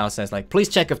basically just now says like, please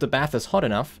check if the bath is hot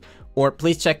enough, or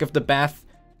please check if the bath,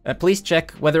 please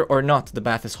check whether or not the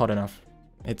bath is hot enough.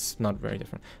 It's not very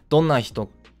different. どんな人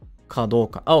かどう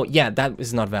か. Oh, yeah, that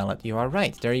is not valid. You are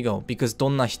right. There you go. Because ど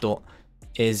んな人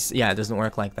is, yeah, it doesn't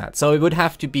work like that. So it would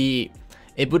have to be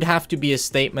a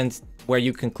statement where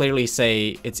you can clearly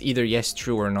say it's either yes,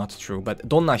 true, or not true. But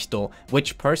どんな人,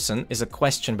 which person, is a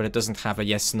question, but it doesn't have a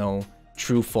yes, no,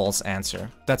 true, false answer.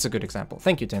 That's a good example.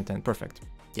 Thank you, Tenten. Perfect.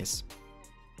 Yes.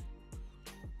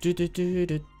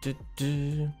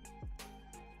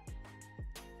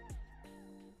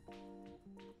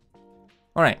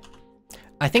 All right.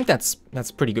 I think that's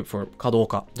pretty good for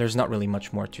kadoka. There's not really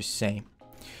much more to say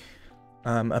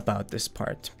about this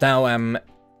part. Now,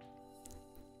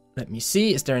 let me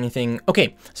see. Is there anything?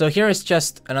 Okay, so here is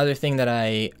just another thing that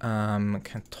I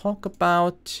can talk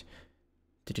about.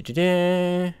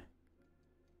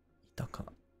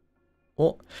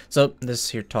 Oh, so this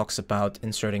here talks about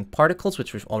inserting particles,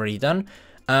 which we've already done.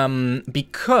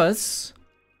 Because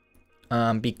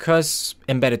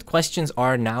embedded questions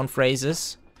are noun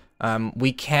phrases,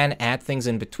 we can add things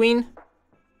in between,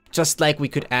 just like we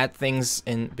could add things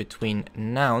in between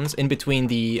nouns, in between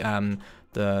the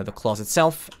clause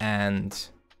itself and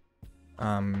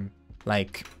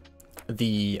like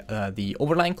the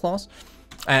overlying clause.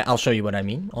 I'll show you what I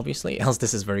mean, obviously, else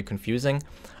this is very confusing.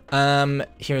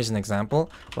 Here's an example.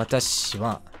 私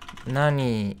は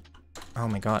何 Oh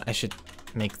my god, I should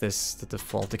make this the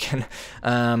default again.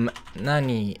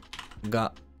 何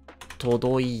が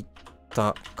届い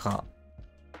たか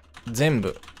全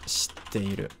部知って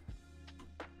いる.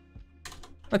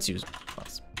 Let's use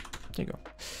plus. There you go.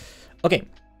 Okay,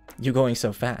 you're going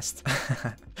so fast.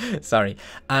 Sorry.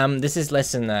 This is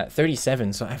lesson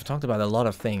 37, so I've talked about a lot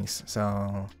of things.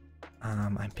 So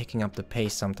I'm picking up the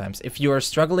pace sometimes. If you are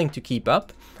struggling to keep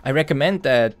up, I recommend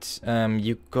that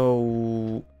you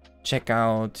go check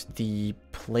out the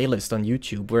playlist on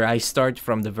YouTube where I start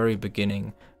from the very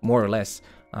beginning, more or less.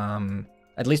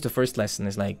 At least the first lesson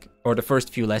is like, or the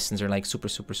first few lessons are like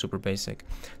super basic.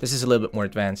 This is a little bit more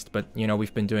advanced, but you know,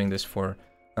 we've been doing this for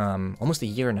almost a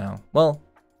year now. Well,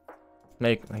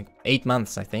 like 8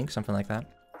 months, I think, something like that.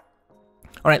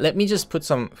 All right, let me just put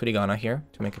some furigana here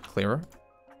to make it clearer.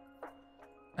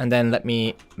 And then let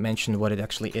me mention what it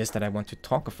actually is that I want to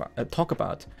talk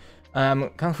about.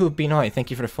 Kanfu Binoi, thank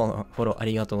you for the follow.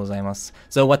 Arigatou gozaimasu.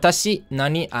 So watashi,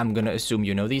 nani, I'm gonna assume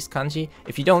you know these kanji.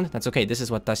 If you don't, that's okay. This is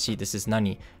watashi, this is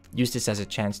nani. Use this as a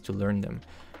chance to learn them.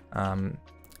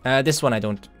 This one I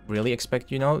don't really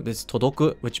expect you know. This is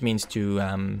todoku, which means to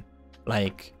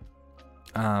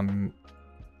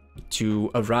to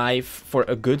arrive, for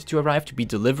a good to arrive, to be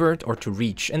delivered, or to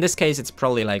reach. In this case, it's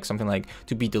probably like something like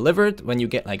to be delivered when you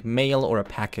get like mail or a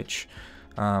package.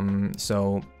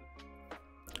 So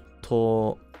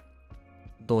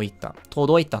届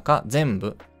いたか全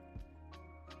部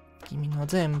君の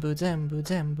全部全部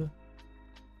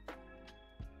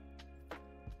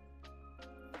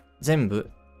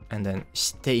and then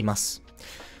知っています.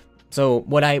 So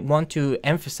what I want to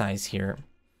emphasize here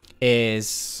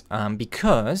is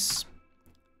because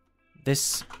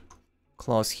this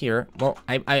clause here,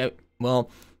 well,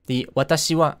 the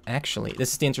私は actually,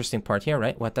 this is the interesting part here,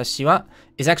 right? 私は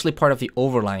is actually part of the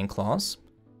overlying clause,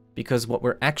 because what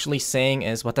we're actually saying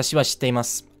is 私は知っていま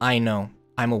す. I know,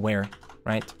 I'm aware,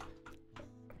 right?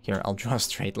 Here, I'll draw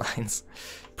straight lines.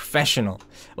 Professional.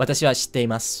 私は知ってい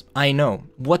ます. I know.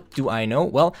 What do I know?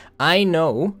 Well, I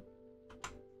know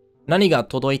何が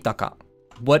届いたか.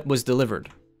 What was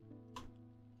delivered.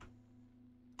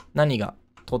 何が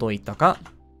届いたか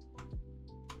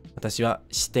私は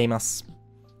知っています。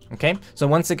Okay, so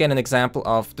once again an example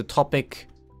of the topic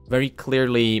very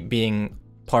clearly being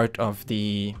part of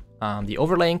the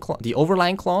overlying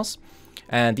clause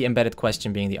and the embedded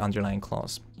question being the underlying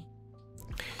clause.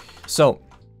 So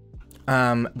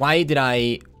why did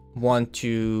I want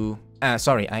to...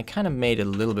 sorry, I kind of made a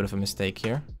little bit of a mistake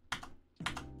here.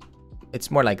 It's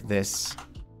more like this.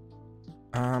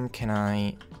 Can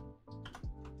I...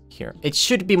 Here. It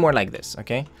should be more like this,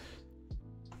 okay?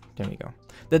 There we go.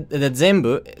 The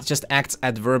zenbu just acts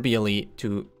adverbially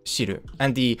to shiru.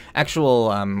 And the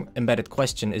actual embedded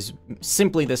question is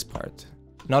simply this part.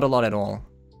 Not a lot at all.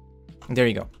 There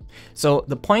you go. So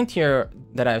the point here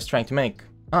that I was trying to make...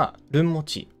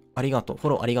 runmochi. Arigato.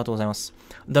 Foro arigatou gozaimasu.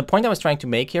 The point I was trying to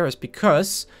make here is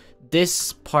because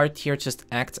this part here just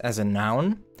acts as a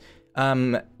noun,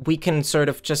 we can sort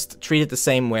of just treat it the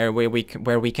same way where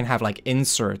we can have like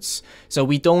inserts. So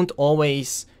we don't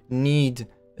always need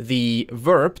the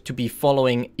verb to be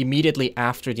following immediately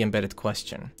after the embedded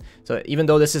question. So even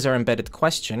though this is our embedded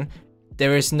question,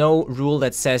 there is no rule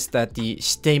that says that the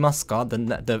shiteimasu ka,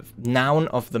 the noun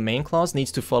of the main clause,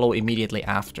 needs to follow immediately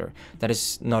after. That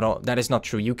is not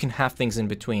true. You can have things in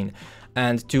between.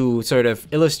 And to sort of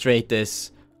illustrate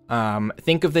this,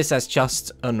 think of this as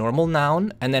just a normal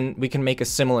noun, and then we can make a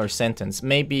similar sentence.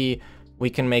 Maybe we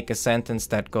can make a sentence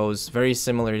that goes very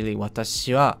similarly.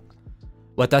 Watashi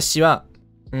wa,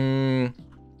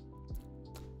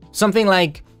 something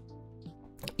like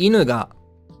inu ga,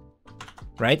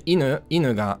 right? Inu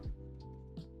ga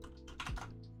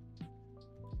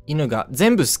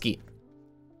zenbu suki.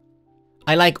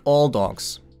 I like all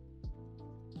dogs.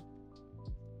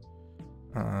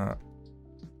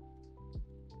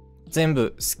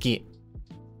 Zenbu suki.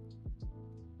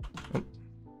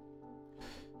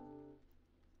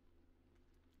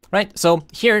 Right, so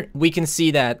here we can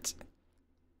see that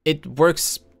it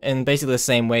works in basically the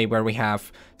same way where we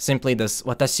have simply this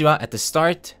watashi wa at the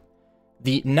start.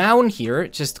 The noun here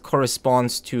just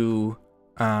corresponds to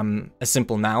a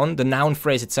simple noun. The noun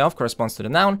phrase itself corresponds to the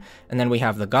noun, and then we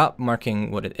have the ga marking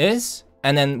what it is,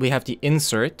 and then we have the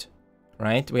insert,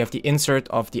 right? We have the insert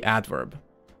of the adverb,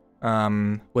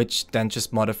 which then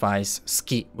just modifies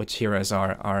suki, which here is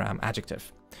our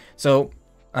adjective. So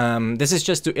this is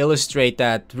just to illustrate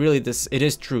that really it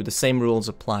is true, the same rules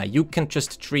apply. You can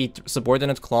just treat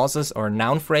subordinate clauses or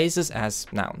noun phrases as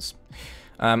nouns.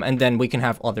 And then we can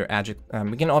have other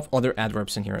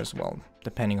adverbs in here as well,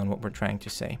 depending on what we're trying to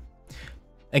say.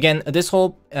 Again, this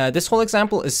whole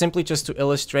example is simply just to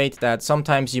illustrate that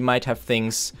sometimes you might have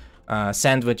things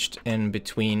sandwiched in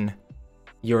between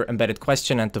your embedded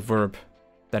question and the verb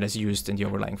that is used in the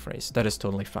overlying phrase. That is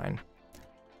totally fine.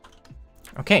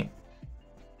 Okay.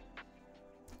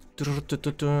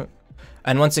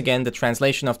 And once again, the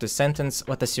translation of this sentence,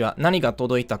 watashi wa nani ga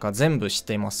todoita ka zenbu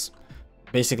shiteimasu,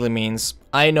 basically means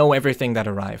I know everything that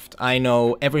arrived. I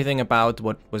know everything about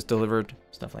what was delivered,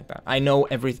 stuff like that. I know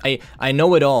I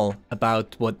know it all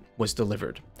about what was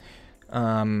delivered.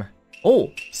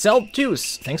 Oh,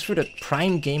 Selbtus, thanks for the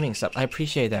Prime Gaming sub. I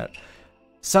appreciate that.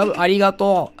 Sub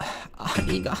arigato.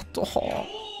 Arigato.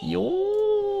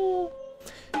 Yo.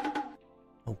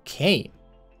 Okay.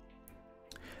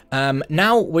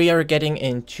 Now we are getting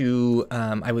into,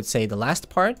 I would say, the last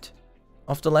part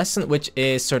of the lesson, which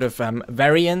is sort of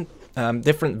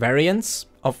different variants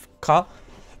of ka,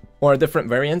 or different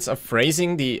variants of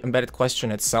phrasing the embedded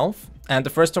question itself. And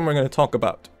the first one we're going to talk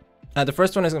about, the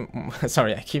first one is,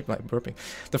 sorry, I keep like burping.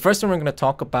 The first one we're going to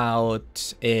talk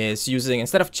about is using,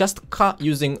 instead of just ka,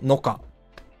 using no ka.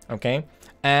 Okay,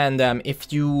 and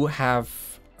if you have,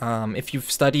 if you've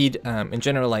studied in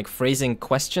general like phrasing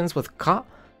questions with ka,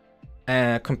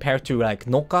 compared to like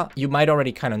noka, you might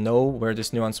already kind of know where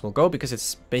this nuance will go because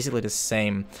it's basically the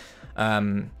same.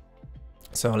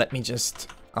 So let me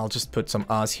I'll just put some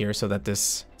ahs here so that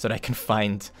I can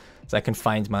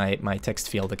find my text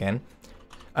field again.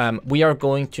 We are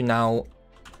going to now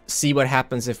see what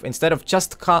happens if instead of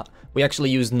just ka, we actually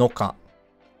use noka.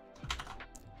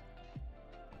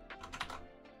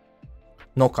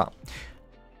 Noka.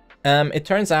 It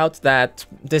turns out that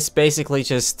this basically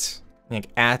just like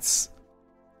adds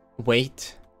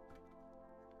weight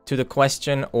to the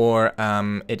question, or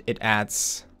it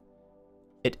adds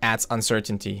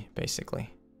uncertainty,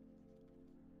 basically.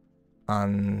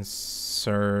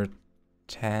 Uncertainty?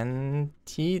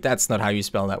 That's not how you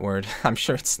spell that word. I'm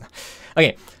sure it's not.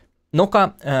 Okay,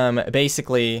 noka,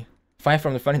 basically, five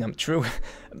from the funny number, true.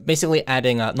 Basically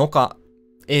adding noka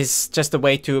is just a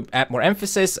way to add more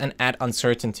emphasis and add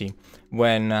uncertainty.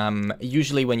 When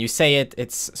usually when you say it,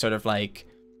 it's sort of like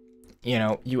you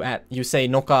know, you say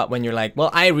noka when you're like, well,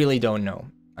 I really don't know.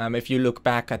 If you look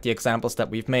back at the examples that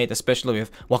we've made, especially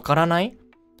with wakaranai,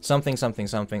 something, something,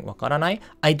 something, wakaranai,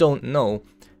 I don't know.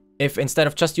 If instead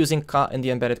of just using ka in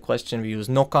the embedded question, we use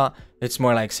noka, it's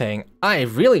more like saying, I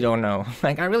really don't know.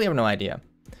 Like, I really have no idea.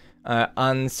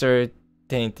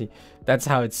 Uncertainty. That's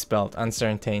how it's spelled.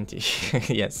 Uncertainty.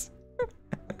 Yes.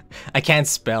 I can't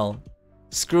spell.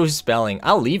 Screw spelling.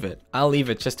 I'll leave it. I'll leave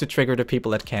it just to trigger the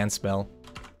people that can spell.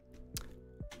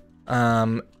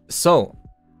 So.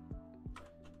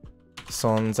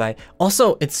 Sonzai.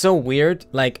 Also, it's so weird.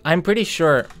 Like, I'm pretty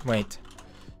sure. Wait.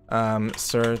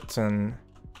 Certain.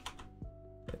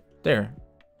 There.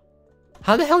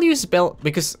 How the hell do you spell?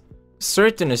 Because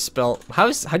certain is spelled. How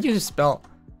do you spell?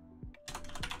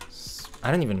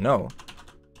 I don't even know.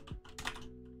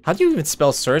 How do you even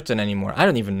spell certain anymore? I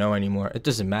don't even know anymore. It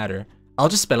doesn't matter. I'll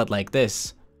just spell it like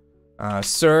this.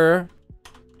 Certain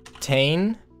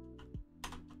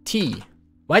T.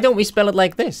 Why don't we spell it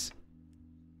like this?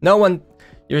 No one.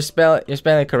 You're spelling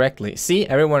it correctly. See,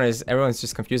 everyone's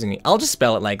just confusing me. I'll just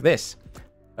spell it like this.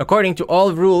 According to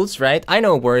all rules, right? I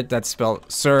know a word that's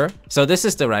spelled sir, so this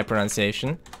is the right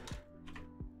pronunciation.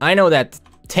 I know that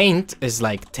taint is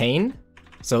like tain,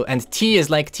 so and T is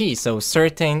like T, so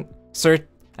certain,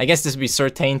 I guess this would be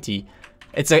certainty.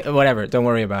 It's a whatever. Don't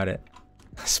worry about it.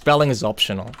 Spelling is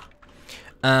optional.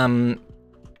 Sonzai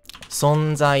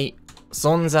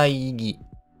igi.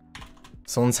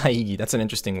 Sonzai igi. That's an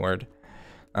interesting word.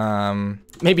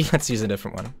 Maybe let's use a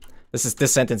different one.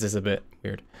 This sentence is a bit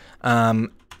weird.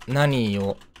 Nani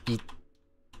o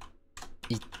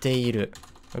itteiru.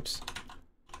 Oops.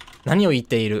 Nani o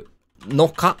itteiru no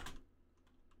ka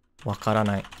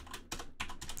wakaranai.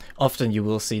 Often you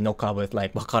will see noka with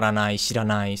like wakaranai,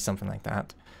 shiranai, something like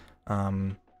that.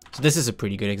 So this is a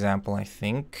pretty good example, I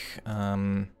think.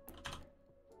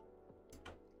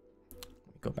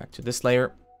 Go back to this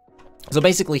layer. So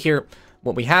basically here,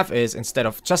 what we have is instead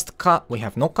of just ka, we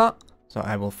have noka. So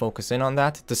I will focus in on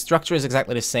that. The structure is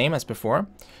exactly the same as before.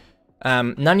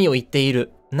 Nani o itteiru.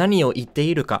 Nani o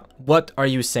itteiru ka. What are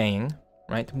you saying?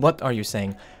 Right? What are you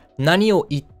saying? Nani o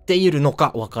itteiru no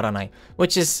ka wakaranai.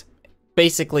 Which is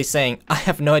basically saying, I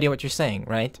have no idea what you're saying,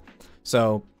 right?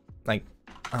 So, like,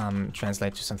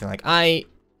 translate to something like,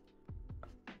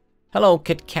 hello,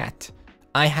 Kit Kat.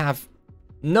 I have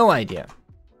no idea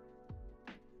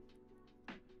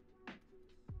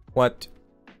what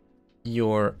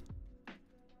you're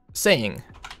saying.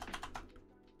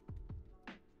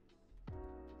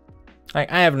 I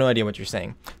have no idea what you're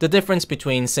saying. The difference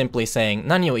between simply saying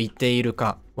nani o itteiru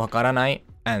ka wakaranai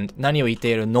and nani o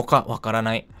itteiru no ka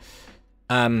wakaranai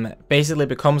basically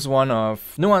becomes one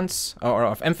of nuance or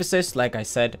of emphasis. Like I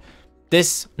said,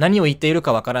 this nani o itteiru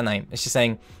ka wakaranai is just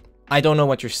saying I don't know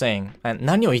what you're saying, and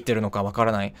nani o itteru no ka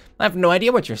wakaranai, I have no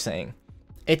idea what you're saying.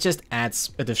 It just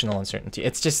adds additional uncertainty.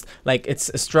 It's just like, it's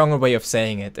a stronger way of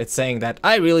saying it. It's saying that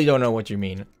I really don't know what you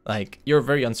mean. Like, you're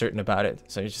very uncertain about it.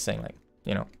 So you're just saying like,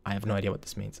 you know, I have no idea what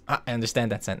this means. I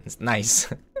understand that sentence. Nice.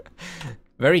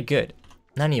 Very good.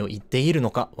 Nani o itteiru no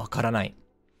ka wakaranai.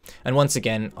 And once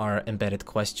again, our embedded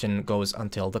question goes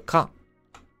until the ka.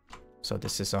 So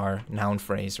this is our noun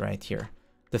phrase right here.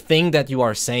 The thing that you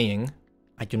are saying,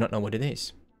 I do not know what it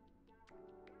is.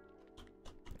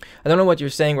 I don't know what you're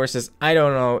saying versus I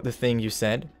don't know the thing you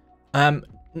said.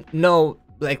 No,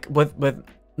 like with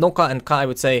noka and ka, I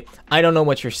would say I don't know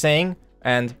what you're saying,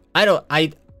 and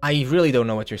I really don't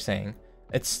know what you're saying.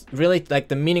 It's really like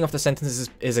the meaning of the sentence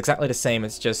is exactly the same.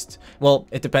 It's just, well,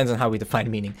 it depends on how we define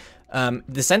meaning.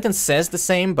 The sentence says the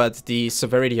same, but the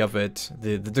severity of it,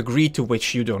 the degree to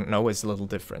which you don't know is a little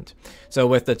different. So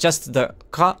with just the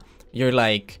ka, you're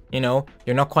like, you know,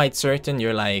 you're not quite certain.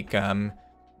 You're like,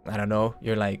 I don't know,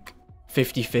 you're like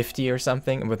 50-50 or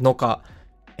something. And with noka,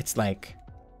 it's like,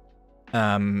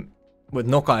 with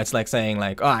noka, it's like saying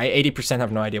like, oh, I 80%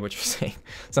 have no idea what you're saying.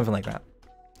 Something like that.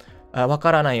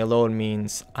 Wakaranai alone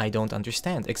means I don't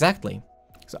understand. Exactly.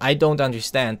 So I don't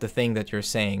understand the thing that you're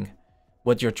saying.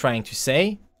 What you're trying to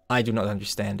say, I do not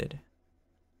understand it.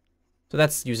 So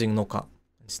that's using noka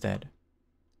instead.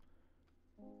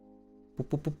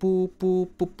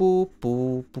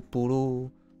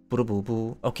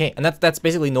 Okay, and that's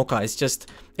basically noka.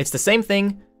 It's the same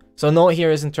thing. So no here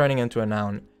isn't turning into a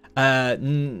noun.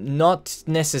 Not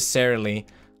necessarily.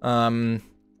 And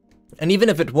even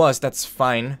if it was, that's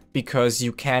fine, because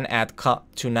you can add ka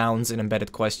to nouns in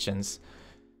embedded questions.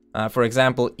 For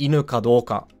example, inu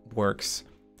kadoka works.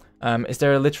 Is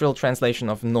there a literal translation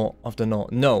of no, of the no?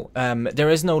 No. There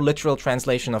is no literal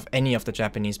translation of any of the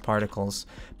Japanese particles.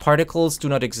 Particles do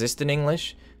not exist in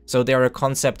English. So they are a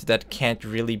concept that can't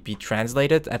really be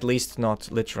translated, at least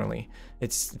not literally.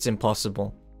 It's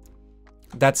impossible.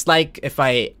 That's like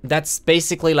that's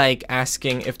basically like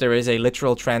asking if there is a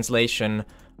literal translation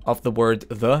of the word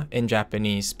the in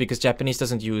Japanese, because Japanese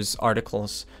doesn't use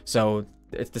articles. So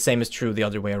it's the same is true the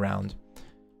other way around.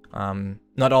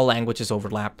 Not all languages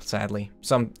overlap, sadly.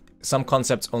 Some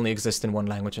concepts only exist in one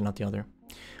language and not the other.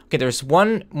 Okay, there's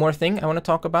one more thing I want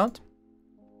to talk about.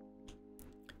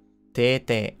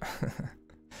 Tete.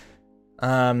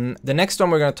 The next one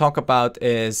we're going to talk about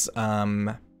is,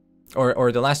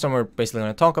 or the last one we're basically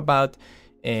going to talk about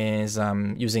is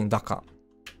using daka.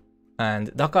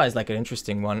 And daka is like an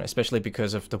interesting one, especially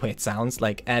because of the way it sounds.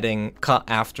 Like adding ka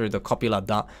after the copula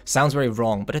da sounds very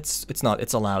wrong, but it's not.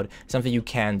 It's allowed. It's something you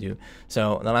can do.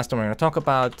 So the last one we're going to talk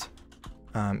about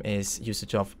is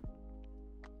usage of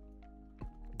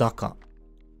daka.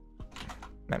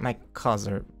 My ka's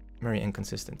are very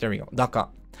inconsistent. There we go. Daka.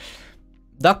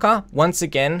 Daka, once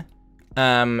again,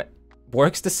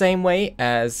 works the same way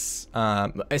as,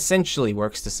 essentially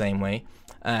works the same way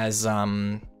as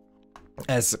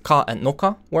ka and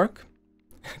noka work.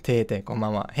 Tete,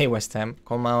 konbanwa. Hey, West Ham.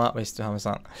 Konbanwa, West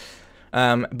Ham-san.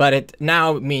 But it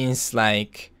now means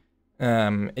like,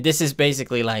 this is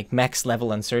basically like max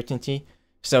level uncertainty.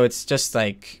 So it's just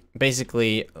like,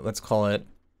 basically, let's call it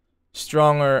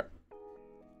stronger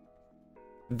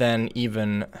than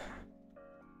even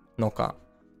noka.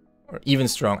 Or even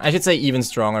strong. I should say even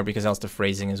stronger because else the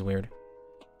phrasing is weird.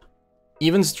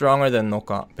 Even stronger than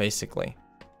noka, basically.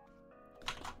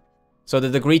 So the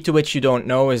degree to which you don't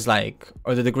know is like,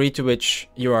 or the degree to which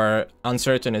you are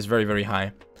uncertain is very, very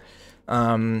high.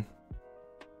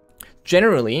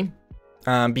 Generally,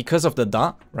 because of the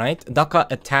da, right? Daka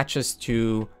attaches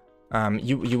to,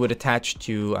 you would attach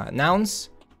to nouns.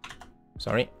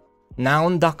 Sorry.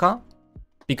 Noun daka.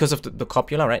 Because of the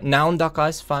copula, right? Noun daka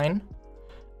is fine.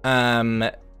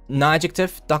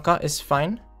 Non-adjective daka is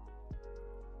fine.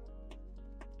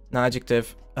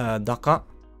 Non-adjective daka.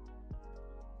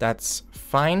 That's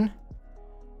fine.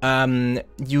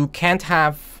 You can't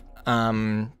have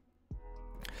so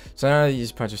now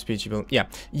these parts of speech you will, yeah,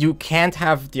 you can't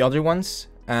have the other ones.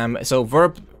 So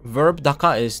verb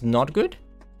daka is not good.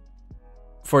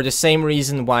 For the same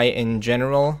reason why in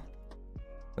general,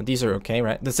 these are okay,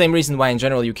 right? The same reason why in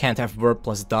general you can't have verb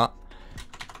plus da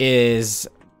is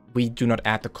we do not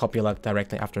add the copula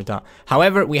directly after da.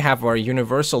 However, we have our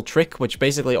universal trick, which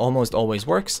basically almost always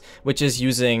works, which is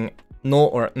using no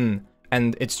or n.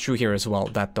 And it's true here as well,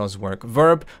 that does work.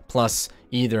 Verb plus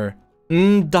either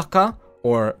n daka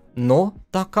or no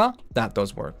daka, that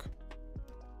does work.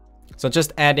 So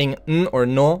just adding n or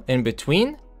no in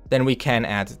between, then we can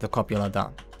add the copula da.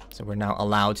 So we're now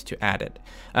allowed to add it.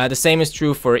 The same is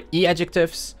true for e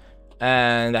adjectives.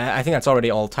 And I think that's already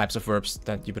all types of verbs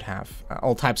that you would have.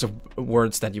 All types of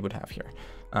words that you would have here.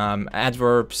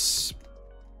 Adverbs.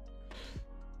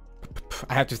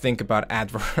 I have to think about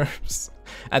adverbs.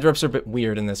 Adverbs are a bit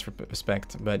weird in this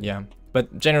respect, but yeah.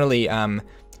 But generally,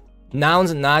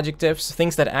 nouns and adjectives,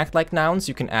 things that act like nouns,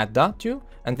 you can add da to.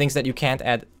 And things that you can't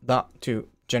add da to,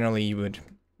 generally you would,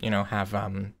 have,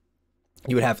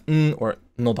 you would have n or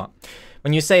no da.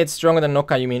 When you say it's stronger than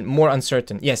noka, you mean more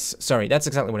uncertain. Yes, sorry, that's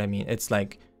exactly what I mean. It's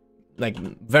like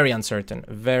very uncertain,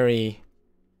 very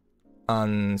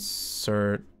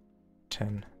uncertain,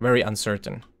 very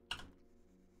uncertain.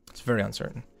 It's very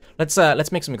uncertain.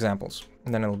 Let's make some examples,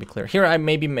 and then it'll be clear. Here, I'll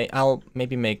maybe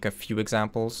make a few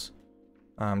examples,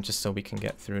 just so we can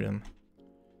get through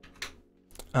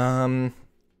them.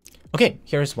 Okay,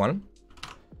 here's one.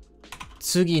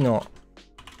 次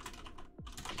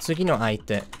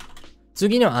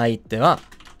の相手は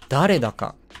誰だ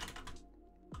か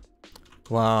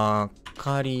わ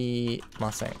かり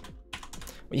ません.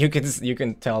 You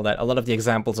can tell that a lot of the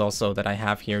examples also that I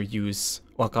have here use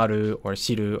wakaru or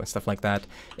shiru and stuff like that.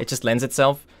 It just lends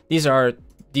itself. These are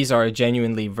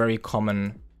genuinely very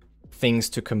common things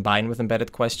to combine with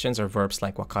embedded questions or verbs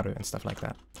like wakaru and stuff like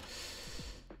that.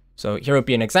 So here would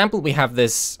be an example. We have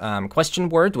this question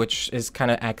word, which is kind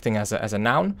of acting as a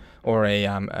noun or a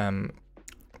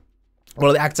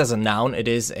well, it acts as a noun. It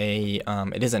is a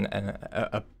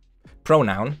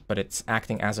pronoun, but it's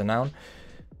acting as a noun.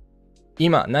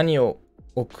 今何を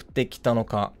送ってきたの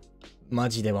かマ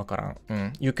ジでわから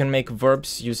ん. You can make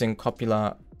verbs using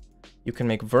copula. You can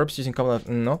make verbs using copula.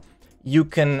 No, you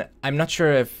can. I'm not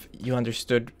sure if you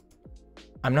understood.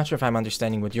 I'm not sure if I'm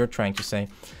understanding what you're trying to say.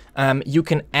 You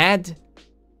can add.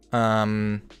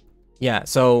 Yeah.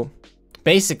 So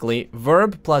basically,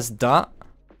 verb plus da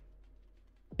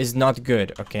is not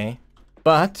good, okay?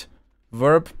 But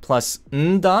verb plus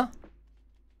nda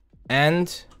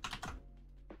and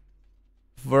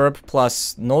verb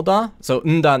plus noda. So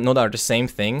nda, noda are the same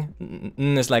thing.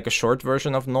 N is like a short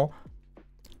version of no.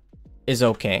 Is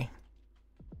okay.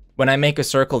 When I make a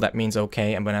circle, that means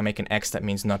okay. And when I make an X, that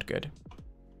means not good.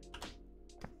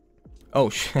 Oh,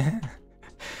 shit.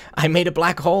 I made a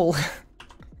black hole.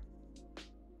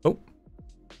 Oh.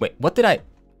 Wait, what did I...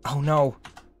 Oh, no.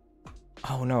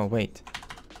 Oh, no, wait.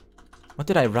 What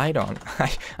did I write on?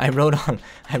 I wrote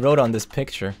on this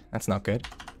picture. That's not good.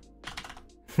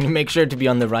 Make sure to be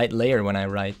on the right layer when I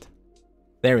write.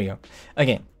 There we go.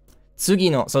 Okay.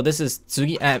 Tsugi no. So this is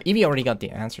tsugi. Ibi already got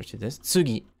the answer to this.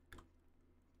 Tsugi.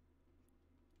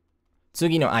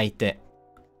 Tsugi no aite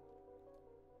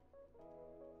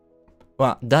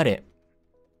wa dare?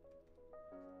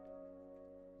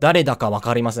 Dare da ka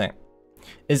wakarimasen.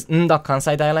 Is Nda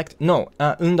Kansai dialect? No,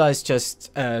 Nda is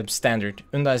just standard.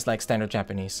 Nda is like standard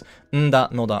Japanese.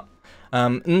 Nda, Noda.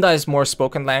 Nda is more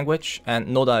spoken language, and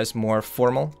Noda is more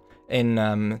formal.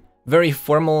 In very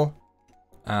formal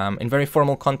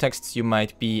contexts, you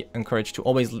might be encouraged to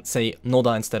always say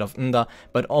Noda instead of Nda,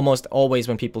 but almost always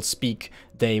when people speak,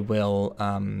 they will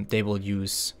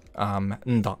use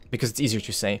Nda because it's easier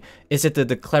to say. Is it the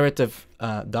declarative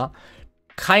da?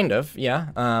 Kind of, yeah.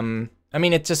 I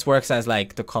mean, it just works as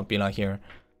like the copula here.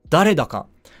 Dare da ka?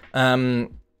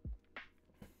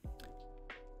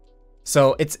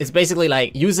 So it's basically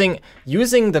like using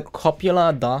the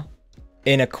copula da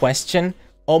in a question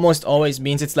almost always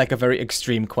means it's like a very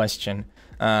extreme question.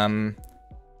 Onegai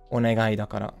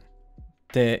dakara っ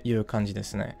ていう感じで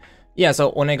すね. Yeah,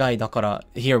 so onegai dakara,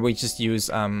 here we just use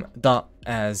da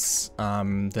as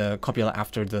the copula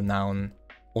after the noun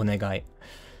onegai.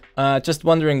 Just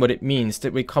wondering what it means.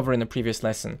 Did we cover in the previous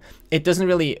lesson? It doesn't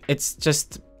really, it's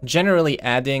just generally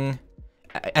adding,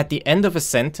 at the end of a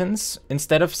sentence,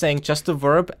 instead of saying just a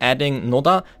verb, adding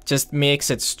noda just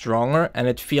makes it stronger and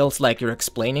it feels like you're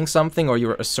explaining something or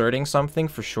you're asserting something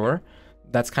for sure.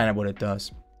 That's kind of what it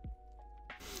does.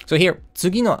 So here,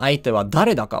 次の相手は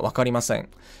誰だかわかりません.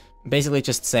 Basically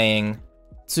just saying,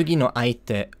 次の相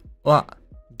手は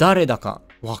誰だか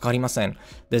わかりません.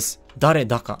 This 誰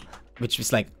だか, which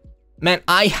is like, man,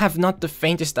 I have not the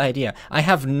faintest idea. I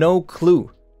have no clue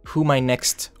who my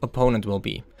next opponent will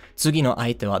be. 次の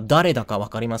相手は誰だかわ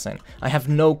かりません. I have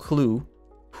no clue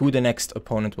who the next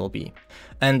opponent will be.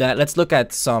 And let's look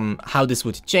at how this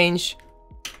would change.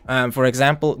 For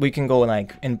example, we can go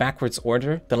like in backwards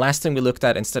order. The last thing we looked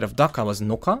at instead of daka was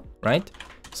noka, right?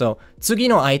 So 次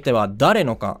の相手は誰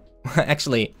のか?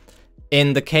 Actually,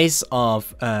 in the case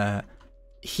of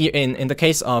here in the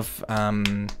case of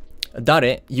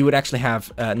dare, you would actually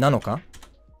have nanoka.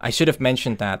 I should have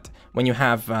mentioned that when you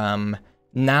have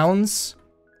nouns,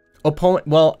 opponent,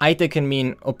 well, aite can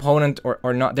mean opponent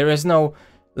or not. There is no,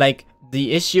 like,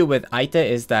 the issue with aite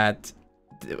is that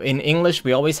in English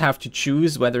we always have to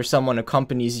choose whether someone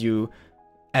accompanies you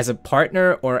as a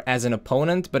partner or as an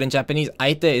opponent, but in Japanese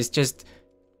aite is just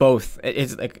both.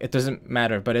 It's like, it doesn't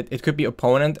matter, but it could be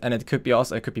opponent and it could be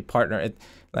also, it could be partner.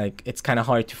 It's kind of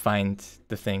hard to find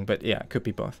the thing, but yeah, it could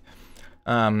be both.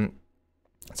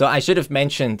 So I should have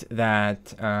mentioned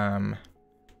that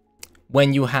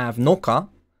when you have noka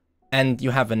and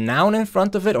you have a noun in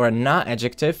front of it or a na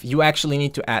adjective, you actually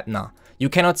need to add na. You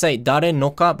cannot say dare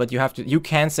noka, but you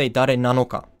can say dare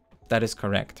nanoka. That is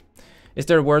correct. Is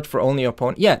there a word for only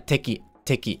opponent? Yeah, teki,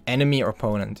 enemy or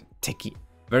opponent. Teki,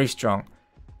 very strong.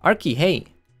 Arki, hey.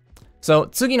 So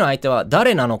次の相手は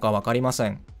誰なのかわかりませ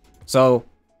ん. So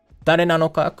誰なの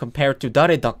か compared to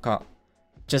誰だか.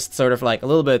 Just sort of like a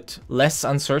little bit less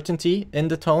uncertainty in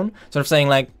the tone. Sort of saying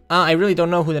like, I really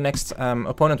don't know who the next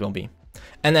opponent will be.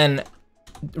 And then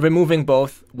removing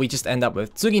both, we just end up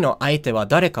with 次の相手は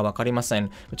誰かわかりません,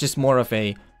 which is more of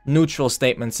a neutral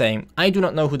statement saying, I do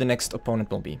not know who the next opponent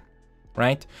will be.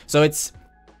 Right? So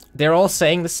they're all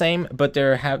saying the same, but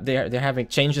they're having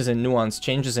changes in nuance,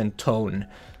 changes in tone.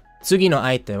 次の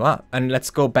相手は, and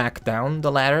let's go back down the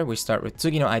ladder. We start with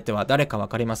次の相手は誰かわ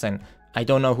かりません. I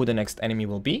don't know who the next enemy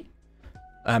will be.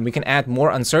 We can add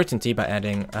more uncertainty by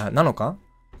adding なのか.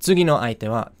 次の相手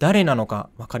は誰なのか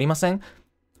わかりません.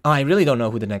 I really don't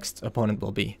know who the next opponent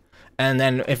will be. And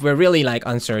then if we're really like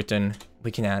uncertain,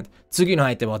 we can add 次の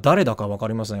相手は誰だかわか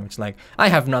りません. Which is like, I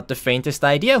have not the faintest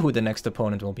idea who the next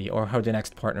opponent will be or who the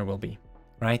next partner will be.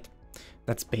 Right?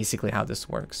 That's basically how this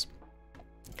works.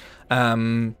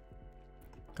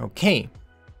 Okay.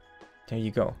 There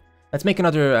you go. Let's make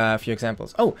another few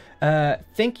examples. Oh,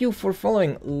 thank you for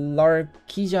following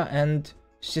Larkija and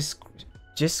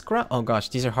Jiskra. Oh gosh,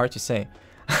 these are hard to say.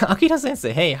 Akira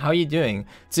sensei, hey, how are you doing?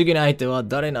 次の相手は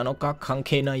誰なのか関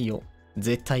係ないよ.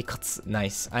 Zettai katsu.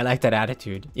 Nice. I like that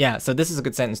attitude. Yeah, so this is a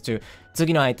good sentence too.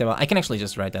 Tsugi no aite wa, I can actually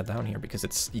just write that down here because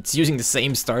it's using the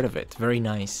same start of it. Very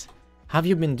nice. How have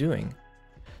you been doing?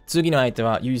 Tsugi no aite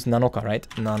wa use nanoka, right?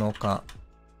 Nanoka.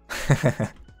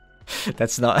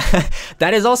 That's not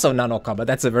that is also nanoka, but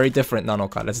that's a very different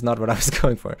nanoka. That's not what I was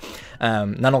going for.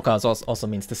 Nanoka also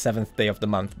means the 7th day of the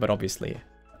month, but obviously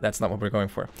that's not what we're going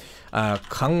for.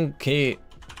 Kankei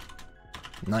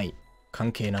nai.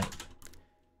 Kankei nai.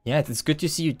 Yeah, it's good to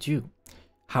see you too.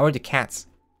 How are the cats?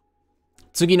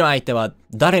 Tsugi no aite wa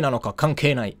dare nanoka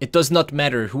kankei nai. It does not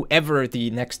matter whoever the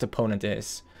next opponent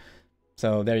is.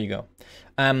 So there you go.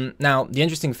 Now, the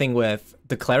interesting thing with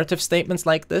declarative statements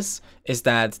like this is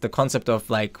that the concept of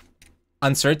like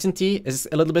uncertainty is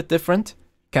a little bit different.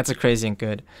 Cats are crazy and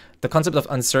good. The concept of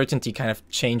uncertainty kind of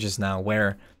changes now,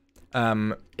 where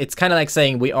it's kind of like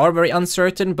saying we are very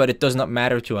uncertain, but it does not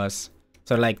matter to us.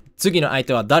 So like, tsugi no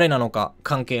aite wa dare nanoka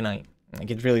kankei nai.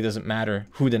 Like, it really doesn't matter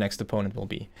who the next opponent will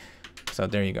be. So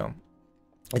there you go.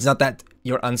 It's not that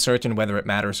you're uncertain whether it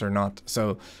matters or not.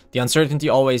 So the uncertainty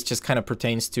always just kind of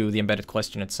pertains to the embedded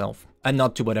question itself and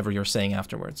not to whatever you're saying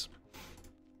afterwards.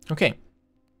 Okay.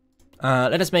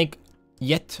 Let us make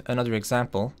yet another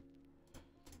example.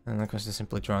 And the question is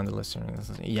simply draw on the listener.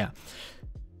 Yeah.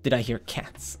 Did I hear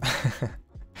cats?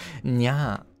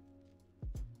 Nya.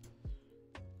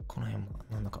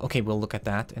 Okay, we'll look at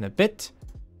that in a bit.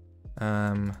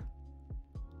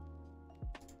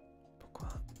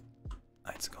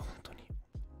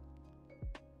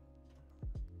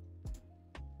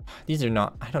 These are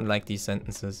not, I don't like these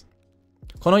sentences.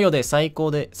 この世で最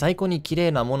高に綺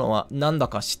麗なものは何だ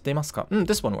か知ってますか?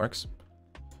 This one works.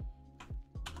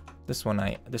 This one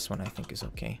I think is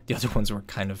okay. The other ones were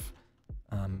kind of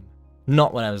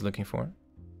not what I was looking for.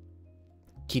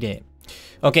 綺麗.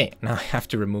 Okay, now I have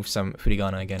to remove some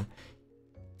furigana again.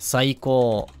 最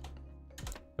高.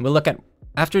 We'll look at,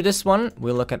 after this one,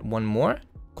 we'll look at one more.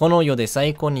 この世で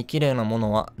最高に綺麗なも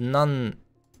のは何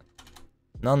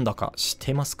だか知っ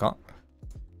てますか?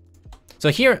 So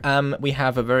here, we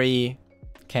have a very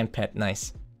Ken-pet,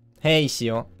 nice. Hey,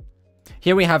 Ishio.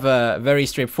 Here we have a very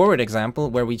straightforward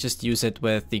example where we just use it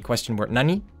with the question word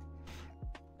nani.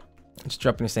 Just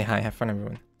drop in and say hi, have fun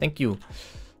everyone. Thank you.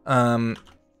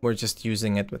 We're just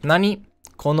using it with nani.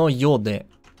 この世で.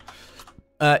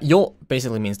 Yo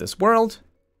basically means this world.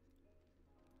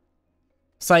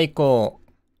 最高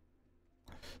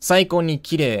に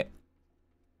綺麗.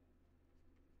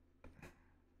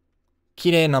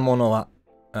 綺麗なものは、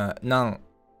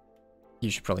you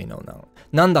should probably know now.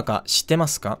 なんだか知ってま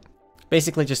すか?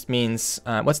 Basically just means,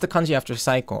 what's the kanji after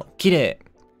最高? 綺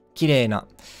麗な.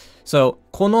 So,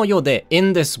 この世で,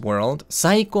 in this world,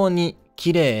 最高に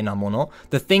綺麗なもの,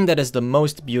 the thing that is the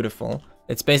most beautiful,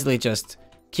 it's basically just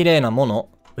綺麗なもの,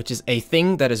 which is a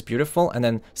thing that is beautiful, and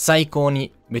then 最高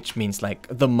に, which means like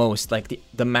the most, like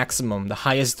the maximum, the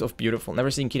highest of beautiful. Never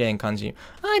seen 綺麗 in kanji.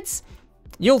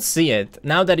 You'll see it.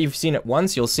 Now that you've seen it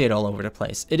once, you'll see it all over the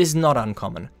place. It is not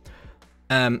uncommon.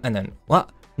 And then, what?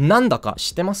 なんだか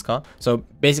知ってますか? So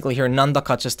basically here, なんだ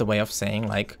か just a way of saying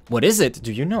like, what is it?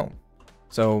 Do you know?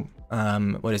 So,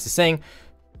 what is it saying?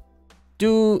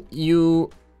 Do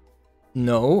you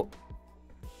know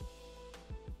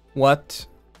what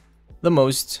the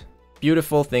most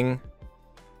beautiful thing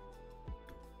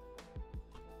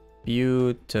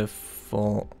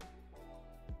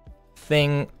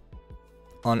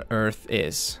on earth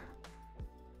is?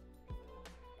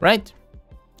 Right?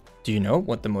 Do you know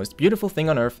what the most beautiful thing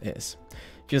on earth is?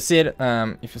 If you see it,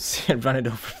 run it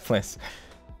over the place.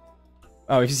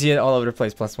 Oh, if you see it all over the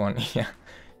place, +1. Yeah.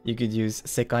 You could use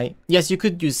sekai. Yes, you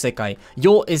could use sekai.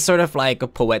 Yo is sort of like a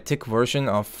poetic version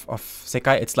of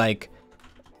sekai. It's like,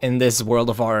 in this world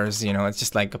of ours, you know, it's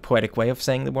just like a poetic way of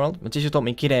saying the world. But Jishu told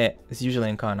me kirei is usually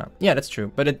in kana. Yeah, that's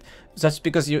true. But that's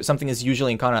because something is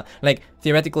usually in kana. Like,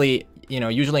 theoretically, you know,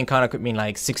 usually in kana could mean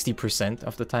like 60%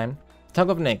 of the time. Tug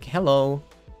of Nick, hello.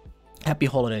 Happy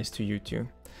holidays to you too.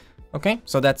 Okay,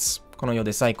 so that's この世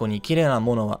で最高に綺麗な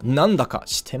ものは何だか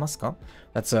知ってますか?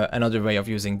 That's another way of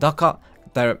using daka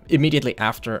immediately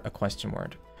after a question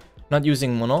word. Not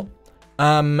using mono.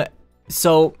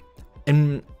 So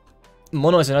in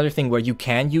mono is another thing where you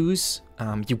can use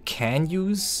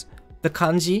the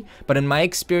kanji, but in my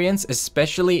experience,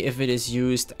 especially if it is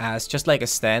used as just like a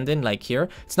stand-in, like here,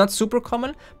 it's not super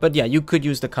common, but yeah, you could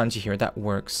use the kanji here. That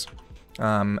works.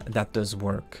 That does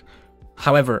work.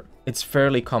 However, it's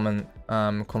fairly common.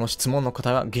 この質問の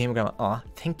答えはゲームグラマー.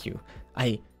 Thank you.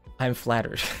 I'm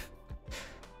flattered.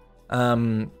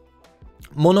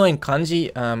 Mono in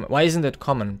kanji, why isn't it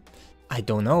common? I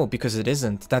don't know, because it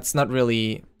isn't. That's not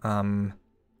really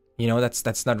You know,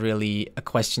 that's not really a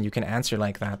question you can answer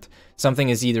like that. Something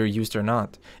is either used or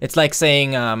not. It's like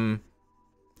saying,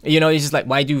 you know, it's just like,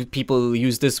 why do people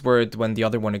use this word when the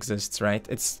other one exists, right?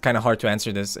 It's kind of hard to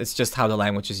answer this. It's just how the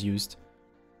language is used.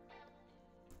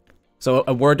 So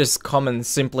a word is common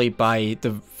simply by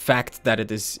the fact that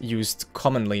it is used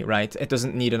commonly, right? It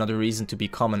doesn't need another reason to be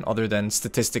common other than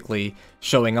statistically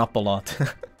showing up a lot.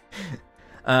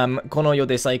 この世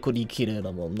で最高に綺麗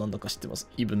なもんなんだか知ってます。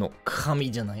イブの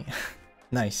神じゃない。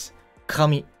Nice.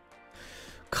 神。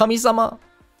神様。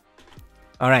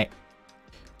Alright.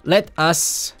 Let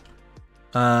us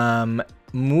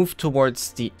move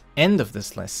towards the end of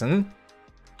this lesson.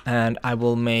 And I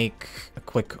will make a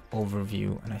quick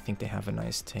overview. And I think they have a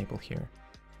nice table here.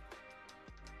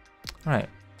 Alright.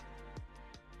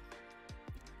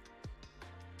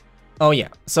 Oh yeah,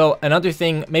 so another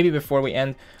thing, maybe before we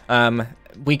end,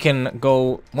 we can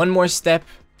go one more step.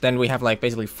 Then we have like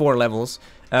basically 4 levels.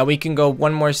 We can go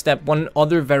one more step. One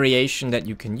other variation that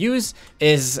you can use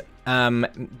is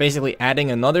basically adding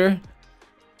another.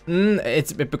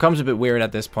 It becomes a bit weird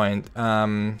at this point.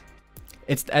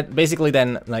 It's basically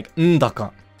then like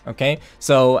ndaka. Okay,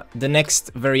 so the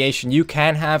next variation you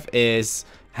can have is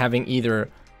having either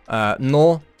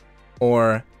no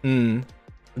or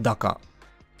ndaka.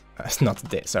 It's not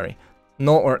de, sorry.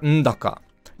 No or ndaka,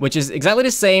 which is exactly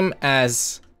the same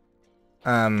as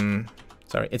sorry,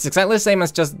 it's exactly the same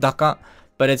as just daka,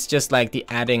 but it's just like the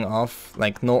adding of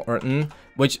like no or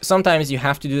which sometimes you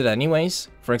have to do that anyways.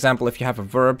 For example, if you have a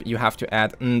verb, you have to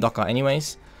add ndaka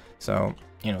anyways. So,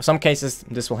 you know, some cases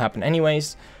this will happen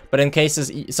anyways, but in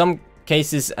cases, some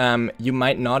cases you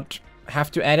might not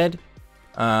have to add it.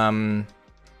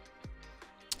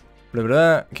 Blah,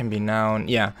 blah, can be noun,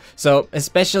 yeah. So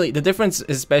especially, the difference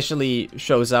especially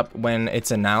shows up when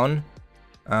it's a noun.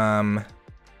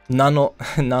 Nanodaka.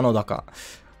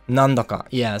 Nandaka,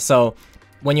 yeah. So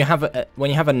when you have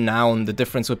a noun, the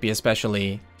difference would be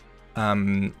especially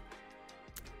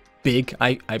big,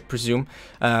 I presume.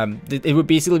 It would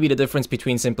basically be the difference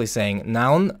between simply saying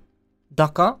noun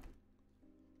daka,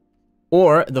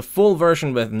 or the full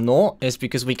version with no is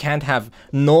because we can't have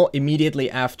no immediately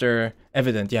after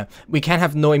evident, yeah. We can't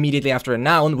have no immediately after a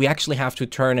noun. We actually have to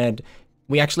turn it,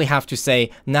 we actually have to say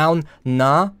noun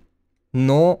na,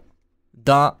 no,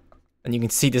 da, and you can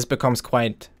see this becomes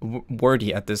quite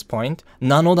wordy at this point.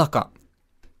 Nanodaka.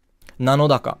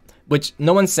 Nanodaka. Which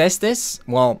no one says this.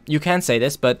 Well, you can say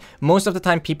this, but most of the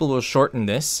time people will shorten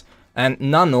this. And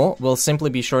nano will simply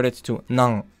be shorted to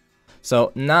nan.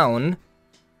 So noun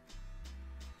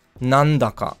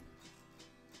nandaka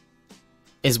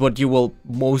is what you will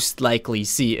most likely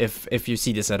see if you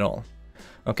see this at all.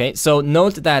 Okay, so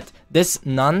note that this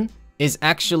nan is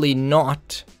actually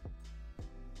not,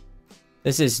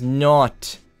 this is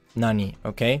not nani,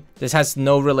 okay? This has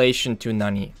no relation to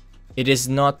nani. It is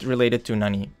not related to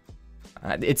nani.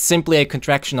 It's simply a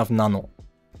contraction of nano.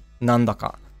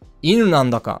 Nandaka. Inu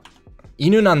nandaka.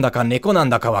 Inu nandaka, neko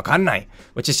nandaka wakannai.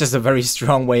 Which is just a very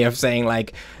strong way of saying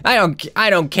like, I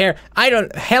don't care.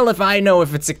 Hell if I know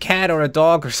if it's a cat or a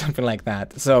dog or something like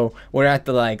that. So we're at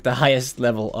the highest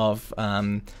level of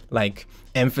like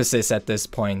emphasis at this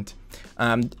point.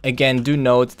 Again, do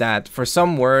note that for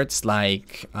some words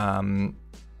like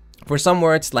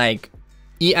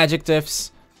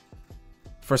e-adjectives,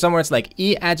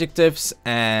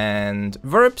 and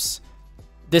verbs,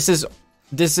 this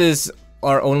is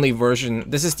our only version.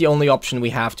 This is the only option we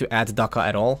have to add daka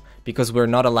at all, because we're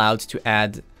not allowed to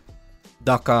add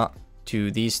daka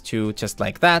to these two just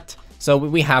like that. So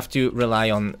we have to rely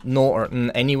on no or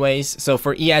n anyways. So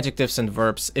for e-adjectives and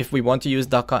verbs, if we want to use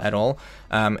daka at all,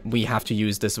 we have to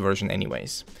use this version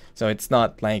anyways. So it's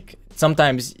not like,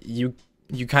 sometimes you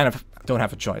kind of don't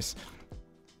have a choice.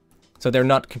 So they're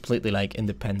not completely like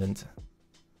independent.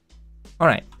 All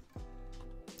right.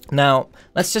 Now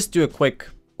let's just do a quick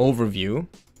overview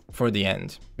for the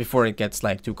end before it gets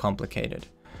like too complicated.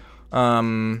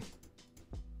 I'll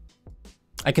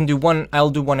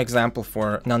do one example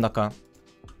for nandaka,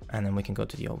 and then we can go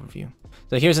to the overview.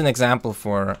 So here's an example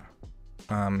for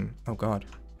oh god.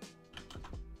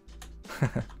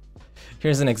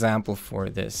 Here's an example for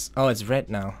this. Oh, it's red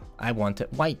now. I want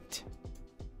it white.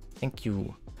 Thank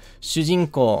you. 主人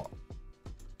公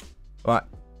は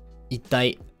一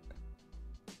体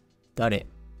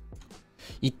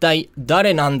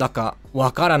誰なんだか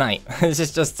わからない.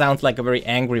 This just sounds like a very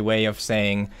angry way of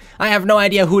saying, I have no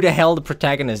idea who the hell the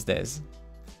protagonist is.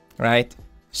 Right?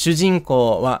 主人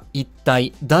公は一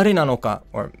体誰なのか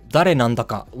or 誰なんだ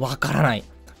かわからない.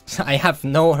 I have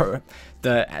no...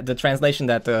 The translation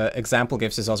that the example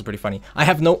gives is also pretty funny. I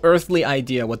have no earthly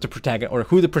idea what the protagonist or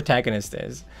who the protagonist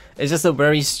is. It's just a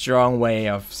very strong way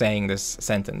of saying this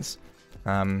sentence.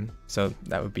 So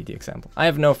that would be the example. I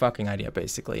have no fucking idea,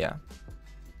 basically, yeah.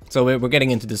 So we're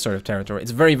getting into this sort of territory.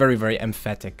 It's very, very, very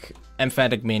emphatic.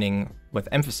 Emphatic meaning with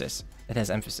emphasis. It has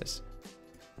emphasis.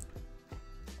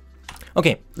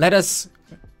 Okay, let us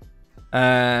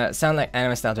sound like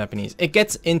anime-style Japanese. It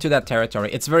gets into that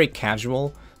territory. It's very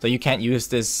casual. So you can't use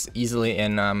this easily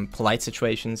in polite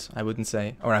situations, I would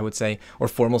say, or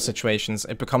formal situations.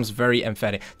 It becomes very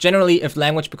emphatic. Generally, if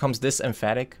language becomes this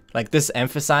emphatic, like this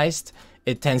emphasized,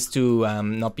 it tends to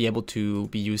not be able to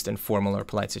be used in formal or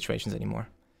polite situations anymore.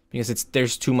 Because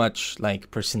there's too much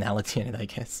like personality in it, I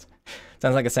guess.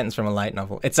 Sounds like a sentence from a light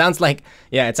novel. It sounds like,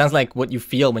 yeah, it sounds like what you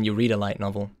feel when you read a light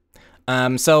novel.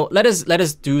 So let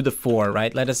us do the 4,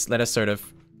 right? Let us sort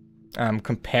of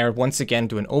compare once again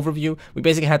to an overview. We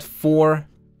basically had 4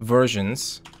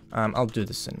 versions. I'll do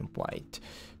this in white.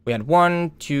 We had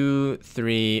 1, 2,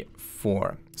 3,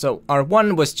 4. So our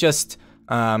 1 was just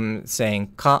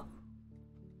saying ka,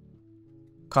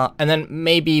 and then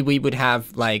maybe we would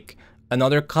have like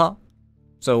another ka.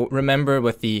 So remember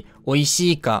with the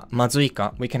oishii ka, mazui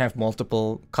ka, we can have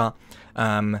multiple ka.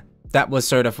 That was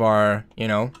sort of our, you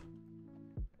know,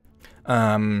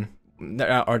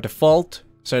 our default.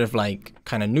 Sort of like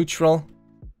kind of neutral,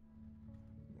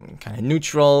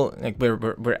 like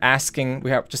we're asking,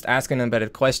 we are just asking an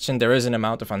embedded question. There is an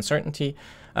amount of uncertainty.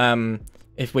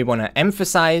 If we want to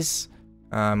emphasize,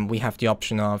 we have the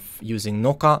option of using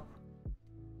noka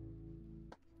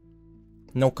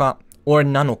or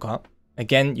nanoka.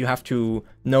 Again, you have to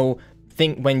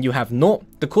think when you have no.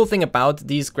 The cool thing about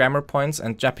these grammar points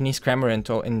and Japanese grammar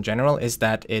in general is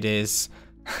that it is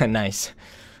nice.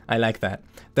 I like that.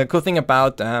 The cool thing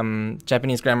about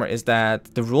Japanese grammar is that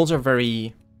the rules are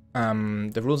very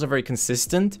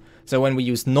consistent. So when we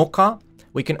use noka,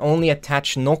 we can only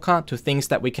attach noka to things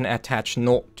that we can attach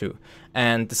no to,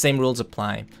 and the same rules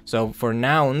apply. So for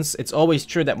nouns, it's always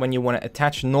true that when you want to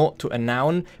attach no to a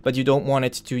noun, but you don't want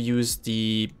it to use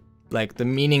the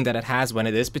meaning that it has when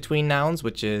it is between nouns,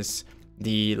 which is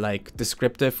the like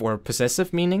descriptive or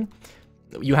possessive meaning,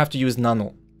 you have to use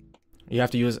nano. You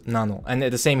have to use nano, and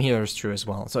the same here is true as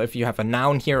well. So if you have a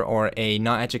noun here or a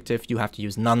non-adjective, you have to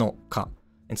use nano-ka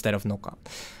instead of noka.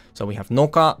 So we have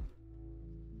noka,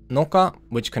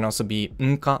 which can also be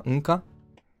nka,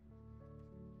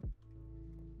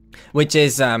 which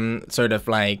is sort of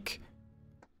like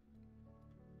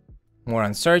more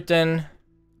uncertain.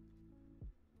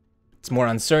 It's more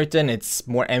uncertain, it's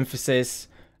more emphasis.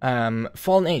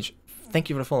 Fallen Age, thank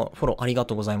you for the follow.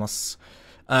 Arigatou gozaimasu.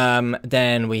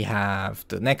 Then we have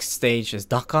the next stage is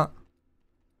daka.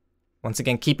 Once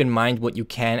again, keep in mind what you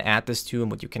can add this to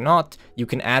and what you cannot. You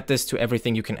can add this to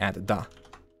everything you can add da.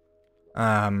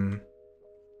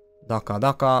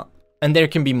 Daka. And there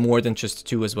can be more than just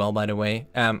 2 as well, by the way.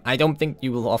 I don't think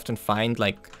you will often find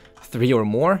like 3 or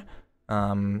more.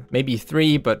 Maybe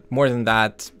 3, but more than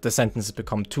that, the sentences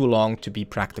become too long to be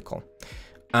practical.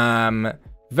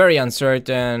 Very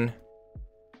uncertain.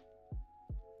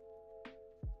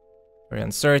 Very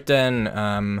uncertain.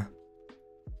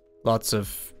 Lots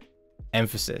of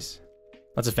emphasis.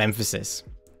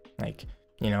 Like,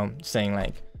 you know, saying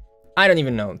like, I don't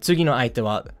even know. Tsugi no aite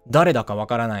wa dare da ka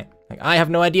wakaranai. Like, I have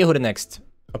no idea who the next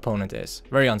opponent is.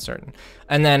 Very uncertain.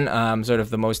 And then sort of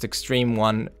the most extreme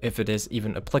one, if it is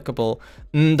even applicable,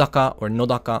 ndaka or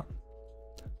nodaka.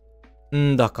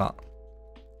 Ndaka.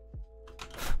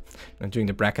 I'm doing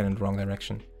the bracket in the wrong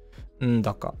direction.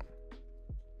 Ndaka.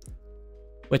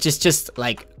 Which is just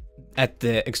like at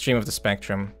the extreme of the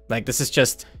spectrum. Like this is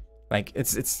just like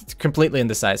it's completely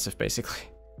indecisive basically.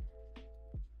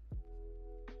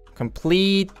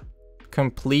 Completely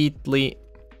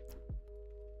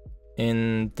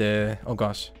in the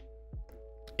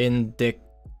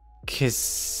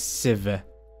indecisive.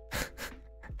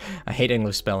 I hate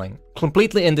English spelling.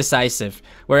 Completely indecisive.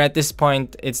 Where at this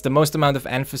point, it's the most amount of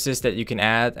emphasis that you can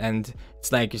add, and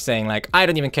it's like you're saying like, I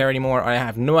don't even care anymore, or I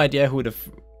have no idea who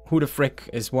the frick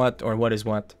is what, or what is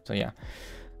what. So yeah.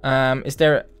 Is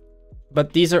there...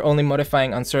 But these are only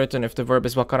modifying uncertain if the verb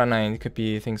is wakaranai. It could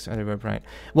be things other verb, right?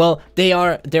 Well,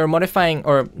 they're modifying,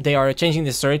 or they are changing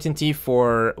the certainty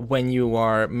for when you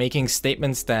are making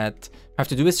statements that have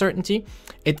to do with certainty.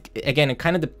 It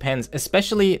kind of depends.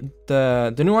 Especially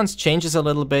the nuance changes a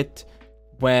little bit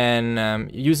when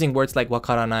using words like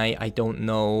wakaranai, I don't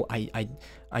know, I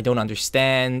don't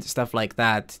understand, stuff like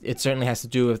that. It certainly has to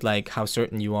do with like how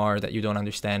certain you are that you don't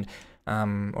understand,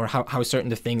 or how certain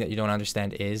the thing that you don't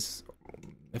understand is,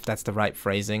 if that's the right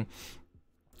phrasing.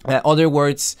 Other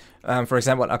words, for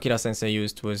example, what Akira Sensei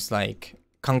used was like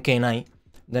関係ない.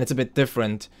 Then it's a bit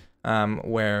different,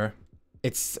 where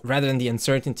it's rather than the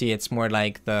uncertainty, it's more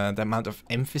like the amount of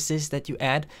emphasis that you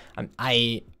add.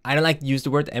 I don't like to use the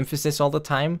word emphasis all the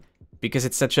time because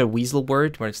it's such a weasel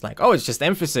word where it's like, oh, it's just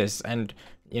emphasis, and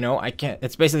you know, I can't.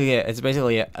 It's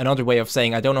basically another way of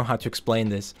saying I don't know how to explain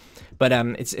this, but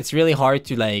it's really hard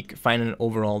to like find an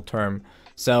overall term.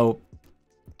 So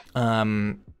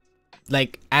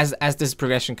like as this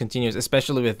progression continues,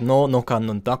 especially with no, noka,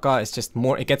 no daka, it's just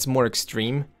more, it gets more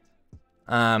extreme.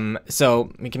 So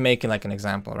we can make like an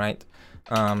example, right?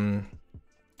 Do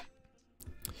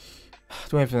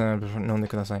I have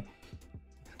to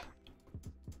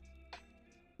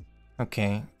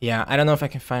Okay, yeah, I don't know if I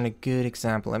can find a good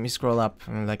example. Let me scroll up,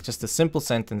 like just a simple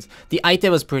sentence. The aite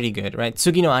was pretty good, right?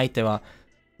 Tsugi no aite wa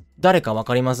dareka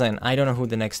wakarimasen. I don't know who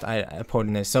the next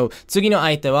opponent is. So, tsugi no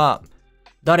aite wa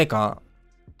dareka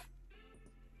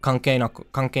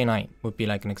kankei nai would be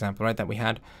like an example, right? That we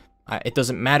had. It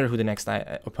doesn't matter who the next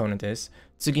opponent is.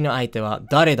 Tsugi no aite wa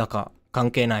dare daka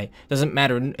kankei nai. Doesn't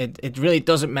matter. It really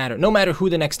doesn't matter. No matter who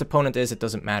the next opponent is, it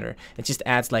doesn't matter. It just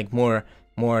adds like more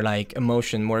like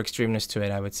emotion, more extremeness to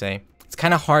it, I would say. It's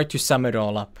kind of hard to sum it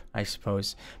all up, I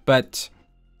suppose. But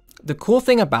the cool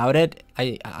thing about it,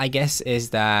 I guess, is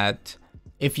that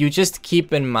if you just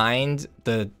keep in mind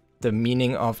the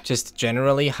meaning of just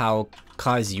generally how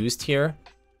ka is used here,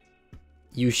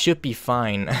 you should be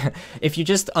fine. If you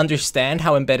just understand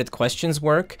how embedded questions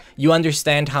work, you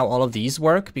understand how all of these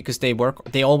work, because they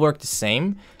all work the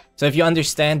same. So if you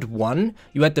understand 1,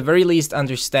 you at the very least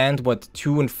understand what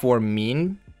 2 and 4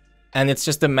 mean. And it's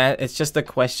just a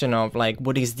question of like,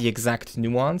 what is the exact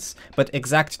nuance? But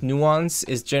exact nuance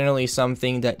is generally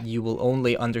something that you will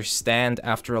only understand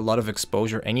after a lot of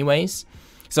exposure anyways.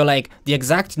 So like, the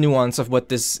exact nuance of what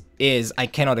this is, I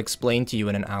cannot explain to you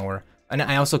in an hour. And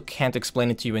I also can't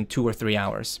explain it to you in 2 or 3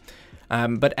 hours.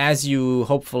 But as you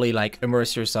hopefully like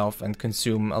immerse yourself and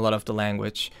consume a lot of the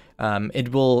language,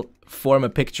 it will form a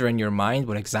picture in your mind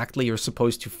what exactly you're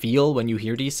supposed to feel when you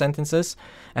hear these sentences.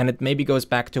 And it maybe goes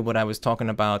back to what I was talking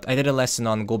about. I did a lesson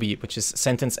on gobi, which is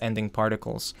sentence ending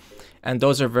particles. And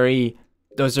those are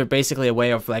basically a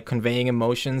way of like conveying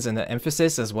emotions and the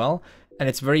emphasis as well. And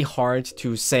it's very hard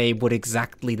to say what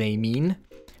exactly they mean.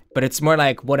 But it's more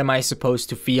like, what am I supposed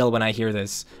to feel when I hear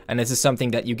this? And this is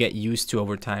something that you get used to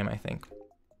over time, I think.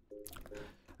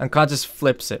 And Ka just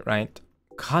flips it, right?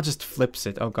 Ka just flips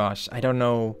it. Oh gosh, I don't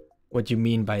know what you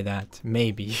mean by that.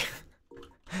 Maybe.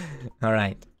 All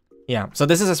right. Yeah, so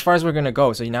this is as far as we're gonna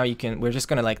go. So now we're just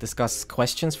gonna like discuss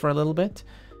questions for a little bit.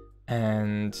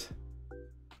 And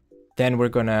then we're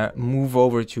gonna move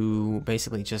over to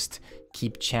basically just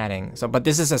keep chatting. So, but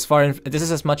this is as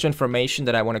much information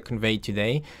that I want to convey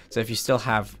today. So if you still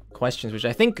have questions, which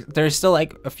I think there's still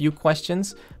like a few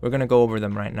questions, we're gonna go over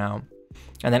them right now.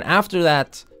 And then after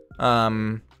that,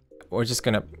 we're just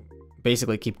gonna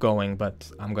basically keep going,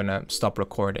 but I'm gonna stop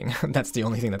recording. That's the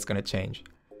only thing that's gonna change.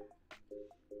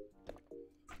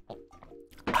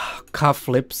 Ka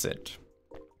flips it.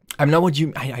 I don't know what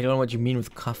you mean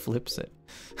with ka flips it.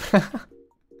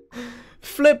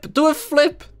 Flip! Do a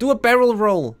flip! Do a barrel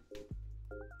roll!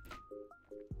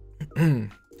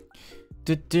 It's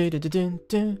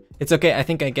okay, I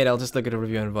think I get it. I'll just look at a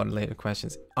review and vote later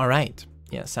questions. Alright.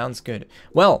 Yeah, sounds good.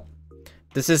 Well,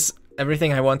 this is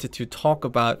everything I wanted to talk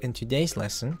about in today's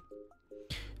lesson.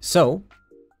 So,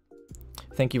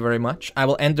 thank you very much. I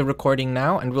will end the recording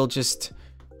now and we'll just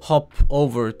hop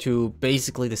over to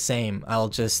basically the same. I'll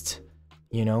just,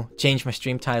 you know, change my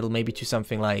stream title maybe to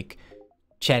something like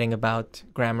chatting about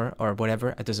grammar or whatever,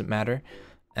 it doesn't matter.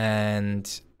 And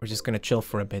we're just gonna chill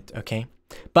for a bit, okay?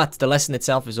 But the lesson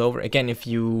itself is over. Again, if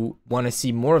you want to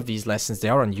see more of these lessons, they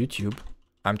are on YouTube.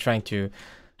 I'm trying to,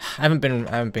 I haven't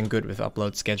been good with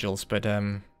upload schedules, but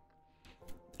there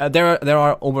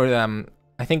are over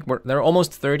I think there are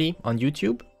almost 30 on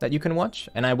YouTube that you can watch,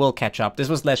 and I will catch up. This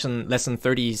was lesson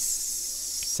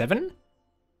 37,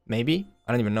 maybe,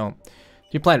 I don't even know.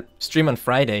 You plan stream on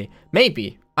Friday,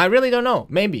 maybe. I really don't know.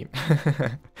 Maybe.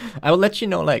 I will let you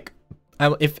know, like,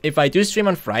 if I do stream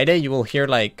on Friday, you will hear,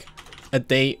 like, a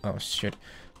day... Oh, shit.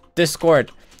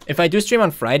 Discord. If I do stream on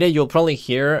Friday, you'll probably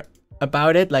hear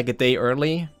about it, like, a day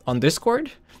early on Discord.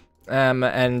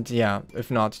 And, yeah, if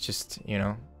not, just, you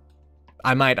know...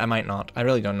 I might not. I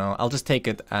really don't know. I'll just take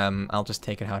it, how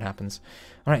it happens.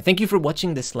 Alright, thank you for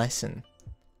watching this lesson.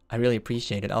 I really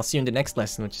appreciate it. I'll see you in the next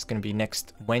lesson, which is going to be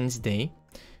next Wednesday.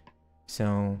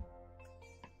 So...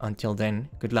 until then,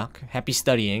 good luck. Happy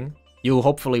studying. You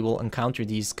hopefully will encounter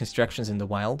these constructions in the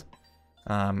wild.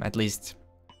 At least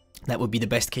That would be the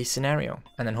best case scenario.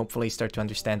 And then hopefully start to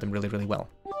understand them really, really well.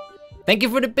 Thank you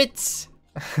for the bits!